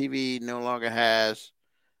DirecTV no longer has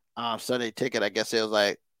Sunday Ticket, I guess it was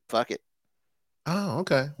like, fuck it. Oh,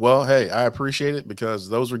 okay. Well, hey, I appreciate it because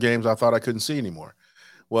those were games I thought I couldn't see anymore.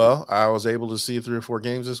 Well, I was able to see 3 or 4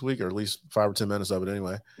 games this week, or at least 5 or 10 minutes of it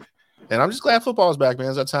anyway. And I'm just glad football's back, man.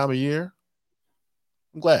 It's that time of year.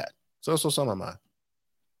 I'm glad. So on my mind.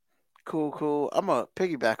 Cool. I'm going to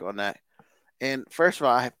piggyback on that. And first of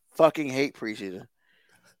all, I fucking hate preseason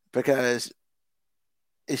because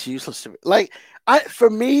it's useless to me. Like, for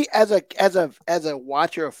me as a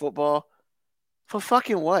watcher of football, for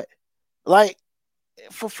fucking what? Like,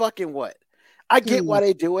 for fucking what? I get why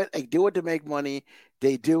they do it. They do it to make money.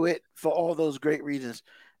 They do it for all those great reasons.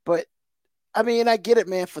 But I mean, I get it,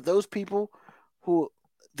 man. For those people who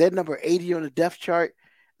they're number 80 on the depth chart,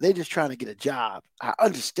 they're just trying to get a job. I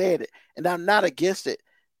understand it, and I'm not against it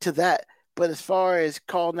to that. But as far as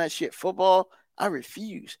calling that shit football, I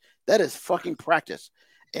refuse. That is fucking practice,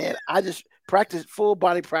 and I just practice full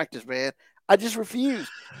body practice, man. I just refuse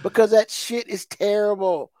because that shit is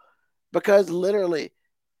terrible. Because literally,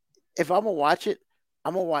 if I'm gonna watch it,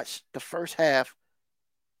 I'm gonna watch the first half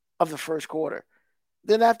of the first quarter.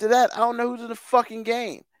 Then after that, I don't know who's in the fucking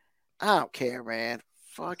game. I don't care, man.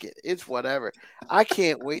 Fuck it. It's whatever. I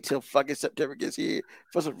can't wait till fucking September gets here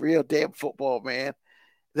for some real damn football, man.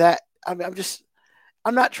 I'm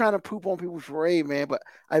not trying to poop on people's parade, man, but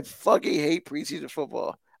I fucking hate preseason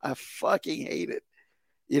football. I fucking hate it.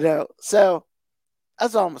 You know, so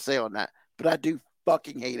that's all I'm gonna say on that. But I do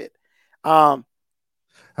fucking hate it.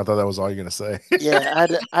 I thought that was all you're gonna say. Yeah,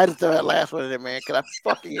 I had to throw that last one in there, man, because I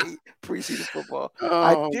fucking hate preseason football.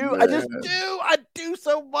 I do. Man. I just do. I do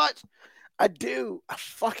so much. I do. I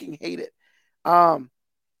fucking hate it. The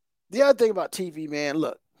other thing about TV, man,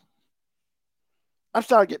 look, I'm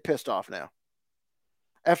starting to get pissed off now.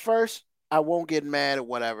 At first, I won't get mad or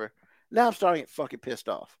whatever. Now I'm starting to get fucking pissed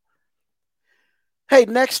off. Hey,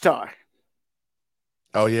 Next Star.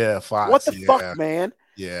 Oh yeah, Fox. What the fuck, man?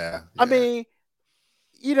 Yeah. I mean,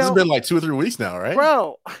 you know, it's been like 2 or 3 weeks now, right?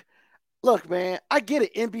 Bro, look, man, I get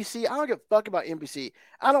it. NBC. I don't give a fuck about NBC.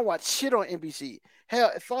 I don't watch shit on NBC.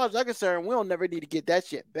 Hell, as far as I'm concerned, we don't never need to get that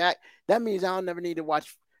shit back. That means I don't never need to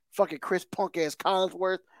watch fucking Chris Punk ass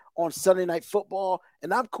Collinsworth on Sunday Night Football,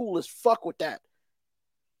 and I'm cool as fuck with that.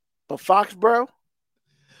 But Fox, bro,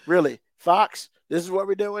 really, Fox, this is what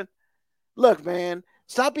we're doing? Look, man,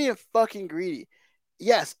 stop being fucking greedy.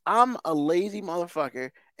 Yes, I'm a lazy motherfucker,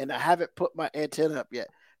 and I haven't put my antenna up yet.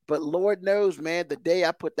 But Lord knows, man, the day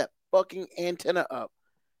I put that fucking antenna up,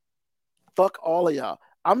 fuck all of y'all.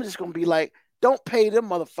 I'm just going to be like, don't pay them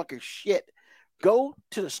motherfuckers shit. Go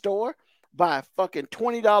to the store, buy a fucking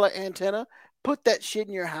 $20 antenna, put that shit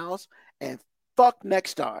in your house, and fuck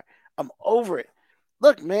Nexstar. I'm over it.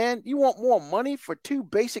 Look, man, you want more money for 2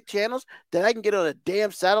 basic channels that I can get on a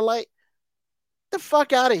damn satellite? The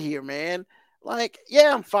fuck out of here, man. Like,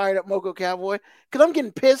 yeah, I'm fired up, Moco Cowboy, because I'm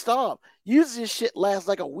getting pissed off. Usually this shit lasts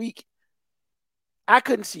like a week. I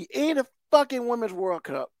couldn't see any of the fucking Women's World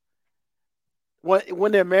Cup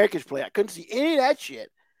when the Americans play. I couldn't see any of that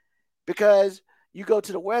shit because you go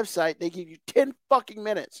to the website, they give you 10 fucking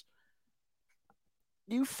minutes.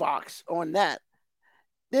 You Fox on that.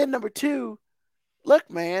 Then number 2,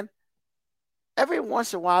 look, man, every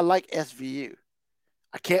once in a while I like SVU.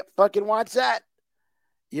 I can't fucking watch that.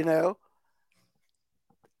 You know?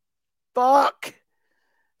 Fuck.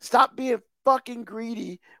 Stop being fucking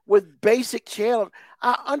greedy with basic channels.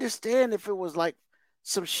 I understand if it was like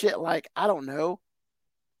some shit like, I don't know,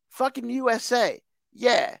 fucking USA.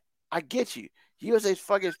 Yeah, I get you. USA's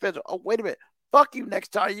fucking expensive. Oh, wait a minute. Fuck you next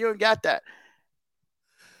time. You ain't got that.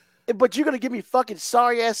 But you're going to give me fucking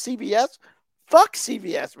sorry ass CBS? Fuck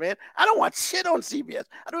CBS, man. I don't want shit on CBS.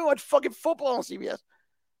 I don't even watch fucking football on CBS.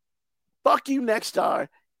 Fuck you, Nexstar.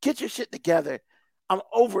 Get your shit together. I'm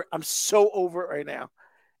over it. I'm so over it right now.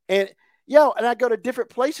 And and I go to different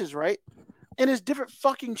places, right? And there's different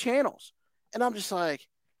fucking channels. And I'm just like,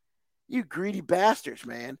 You greedy bastards,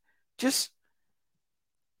 man. Just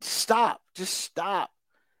stop. Just stop.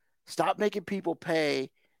 Stop making people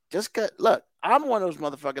pay. Just look, I'm one of those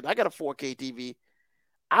motherfuckers. I got a 4K TV.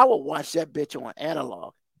 I will watch that bitch on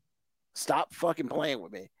analog. Stop fucking playing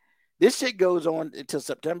with me. This shit goes on until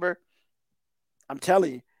September. I'm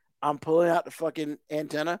telling you, I'm pulling out the fucking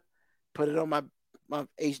antenna, put it on my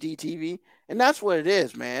HD TV, and that's what it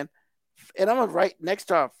is, man. And I'm gonna write next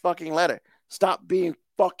to our fucking letter. Stop being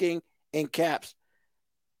fucking in caps,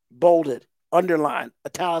 bolded, underlined,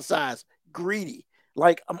 italicized, greedy.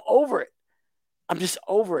 Like, I'm over it. I'm just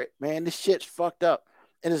over it, man. This shit's fucked up,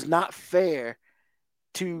 and it's not fair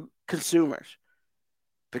to consumers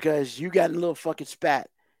because you got a little fucking spat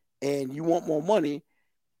and you want more money,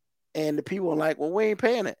 and the people are like, well, we ain't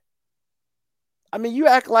paying it. I mean, you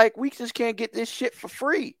act like we just can't get this shit for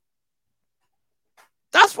free.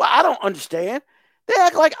 That's why I don't understand. They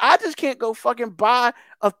act like I just can't go fucking buy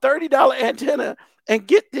a $30 antenna and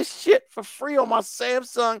get this shit for free on my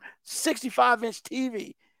Samsung 65-inch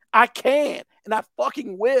TV. I can, and I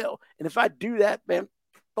fucking will. And if I do that, man,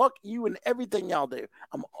 fuck you and everything y'all do.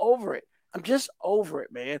 I'm over it. I'm just over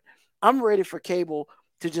it, man. I'm ready for cable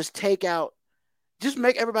to just just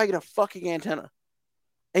make everybody get a fucking antenna.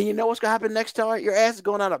 And you know what's going to happen next time? Your ass is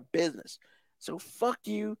going out of business. So fuck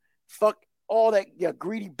you. Fuck all that, you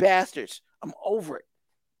greedy bastards. I'm over it.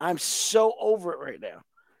 I'm so over it right now.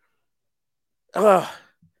 Ugh.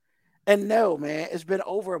 And no, man, it's been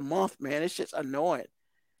over a month, man. It's just annoying.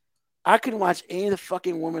 I couldn't watch any of the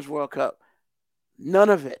fucking Women's World Cup. None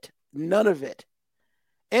of it. None of it.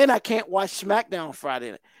 And I can't watch SmackDown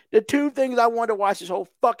Friday night. The two things I wanted to watch this whole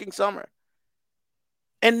fucking summer.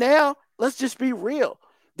 And now, let's just be real.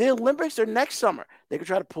 The Olympics are next summer. They can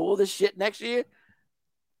try to pull this shit next year.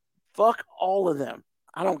 Fuck all of them.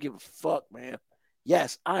 I don't give a fuck, man.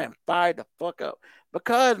 Yes, I am fired the fuck up.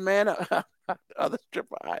 Because, man, other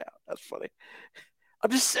stripper eye out. That's funny.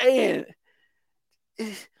 I'm just saying.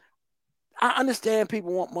 I understand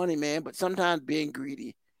people want money, man, but sometimes being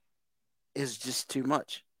greedy is just too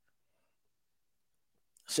much.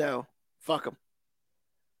 So, fuck them.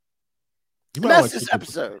 That's this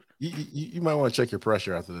episode. You might want to check your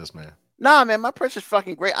pressure after this, man. Nah, man, my pressure's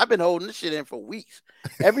fucking great. I've been holding this shit in for weeks.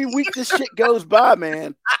 Every week this shit goes by,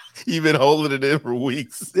 man. You've been holding it in for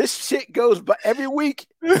weeks. This shit goes by. Every week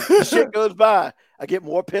this shit goes by, I get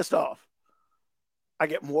more pissed off.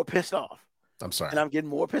 I'm sorry. And I'm getting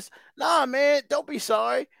more pissed. Nah, man, don't be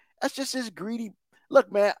sorry. That's just this greedy.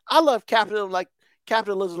 Look, man, I love capitalism like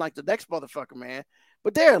the next motherfucker, man.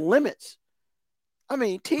 But there are limits. I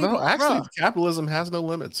mean, TV. No, actually, capitalism has no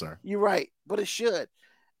limits, sir. You're right, but it should.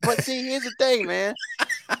 But see, here's the thing, man.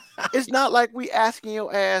 It's not like we asking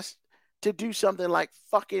your ass to do something like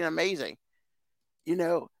fucking amazing. You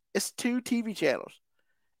know, it's 2 TV channels.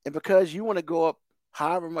 And because you want to go up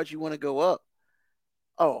however much you want to go up,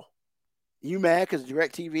 oh, you mad because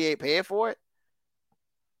DirecTV ain't paying for it?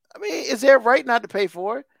 I mean, is there a right not to pay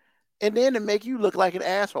for it? And then to make you look like an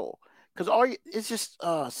asshole. Because it's just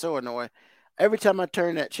so annoying. Every time I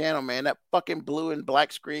turn that channel, man, that fucking blue and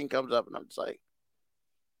black screen comes up and I'm just like,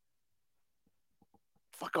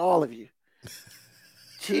 fuck all of you.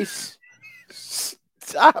 Jeez.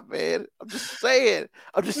 Stop, man. I'm just saying.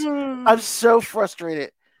 I'm so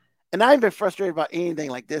frustrated. And I ain't been frustrated about anything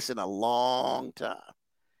like this in a long time.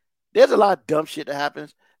 There's a lot of dumb shit that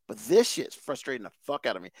happens, but this shit's frustrating the fuck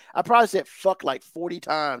out of me. I probably said fuck like 40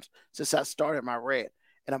 times since I started my rant,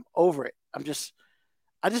 and I'm over it. I just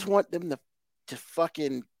want them to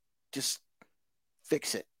fucking just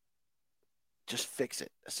fix it. Just fix it.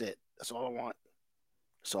 That's it. That's all I want.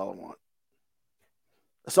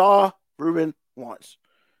 That's all Ruben wants.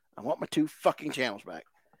 I want my 2 fucking channels back.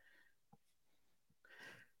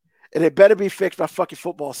 And it better be fixed by fucking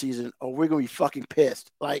football season or we're going to be fucking pissed.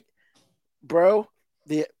 Like, bro,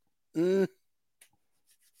 woo!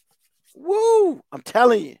 I'm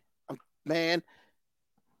telling you. Man,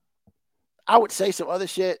 I would say some other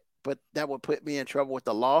shit, but that would put me in trouble with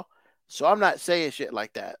the law. So I'm not saying shit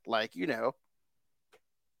like that. Like, you know,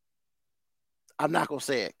 I'm not going to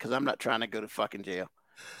say it because I'm not trying to go to fucking jail.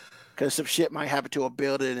 Because some shit might happen to a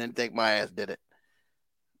building and think my ass did it.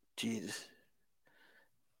 Jesus.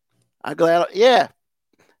 I'm glad. Yeah.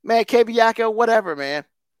 Man, KB Yako, whatever, man.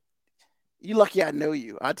 You lucky I know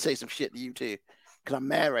you. I'd say some shit to you too. Because I'm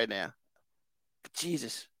mad right now. But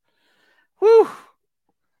Jesus. Whew.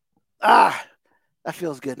 That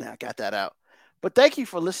feels good now. I got that out. But thank you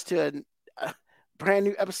for listening to a brand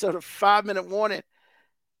new episode of 5 Minute Warning.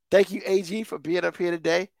 Thank you, AG, for being up here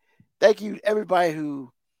today. Thank you, everybody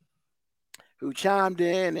who chimed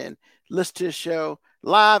in and listened to the show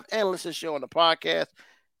live and listened to the show on the podcast.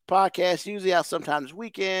 podcast usually out sometime this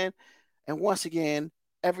weekend. And once again,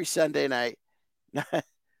 every Sunday night,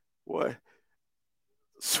 what?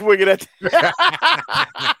 Swinging at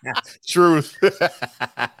Truth.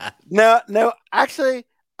 No, actually,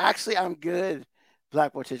 I'm good,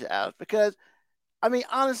 Black Boy Teacher Alex, because I mean,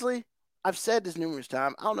 honestly, I've said this numerous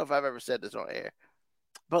times. I don't know if I've ever said this on air,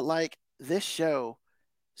 but like this show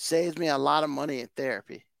saves me a lot of money in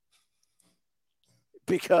therapy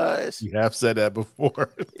because You have said that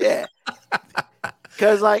before. yeah,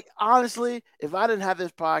 because like honestly, if I didn't have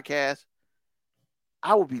this podcast,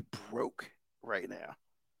 I would be broke right now.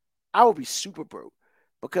 I would be super broke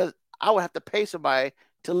because I would have to pay somebody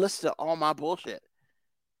to listen to all my bullshit.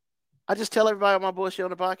 I just tell everybody all my bullshit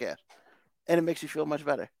on the podcast, and it makes you feel much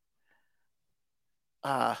better.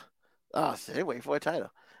 They wait for a title,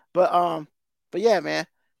 but yeah, man,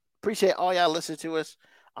 appreciate all y'all listening to us.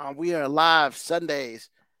 We are live Sundays,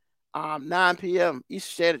 9 p.m.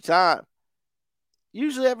 Eastern Standard Time,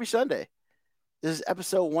 usually every Sunday. This is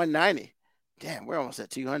episode 190. Damn, we're almost at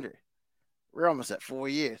 200. We're almost at 4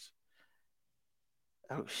 years.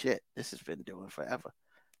 Oh shit, this has been doing forever.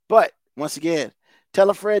 But once again, tell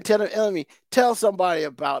a friend, tell an enemy, tell somebody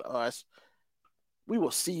about us. We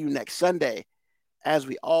will see you next Sunday, as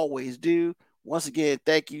we always do. Once again,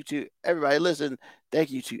 thank you to everybody listening.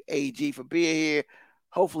 Thank you to AG for being here.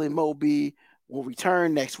 Hopefully Mo B will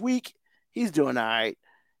return next week. He's doing all right.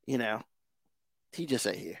 You know, he just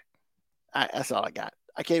ain't here. That's all I got.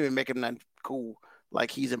 I can't even make him nothing cool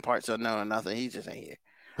like he's in parts unknown or nothing. He just ain't here.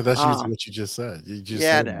 But that's usually what you just said. You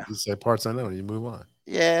just said parts unknown. You move on.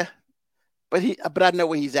 Yeah, but I know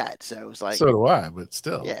where he's at, so it's like so do I. But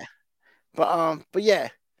still, yeah. But yeah,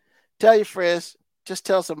 tell your friends. Just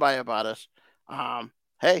tell somebody about us.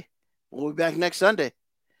 Hey, we'll be back next Sunday.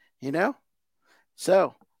 You know,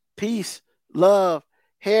 so peace, love,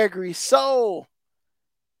 hair grease, soul,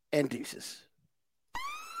 and deuces.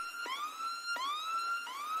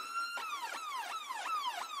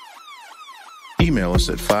 Email us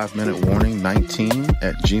at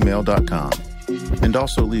 5minutewarning19@gmail.com. And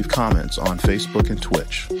also leave comments on Facebook and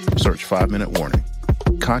Twitch. Search 5 Minute Warning.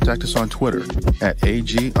 Contact us on Twitter at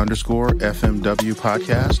AG_FMW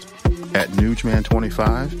podcast, at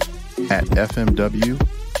Newsman25, at FMW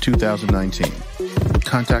 2019.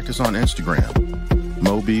 Contact us on Instagram,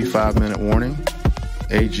 Moby 5 Minute Warning,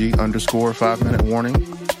 AG_5 Minute Warning,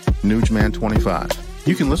 Newsman25.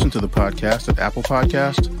 You can listen to the podcast at Apple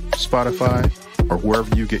Podcast, Spotify, or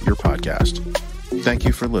wherever you get your podcast. Thank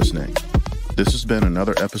you for listening. This has been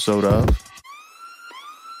another episode of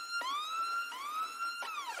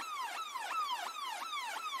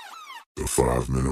The 5 Minute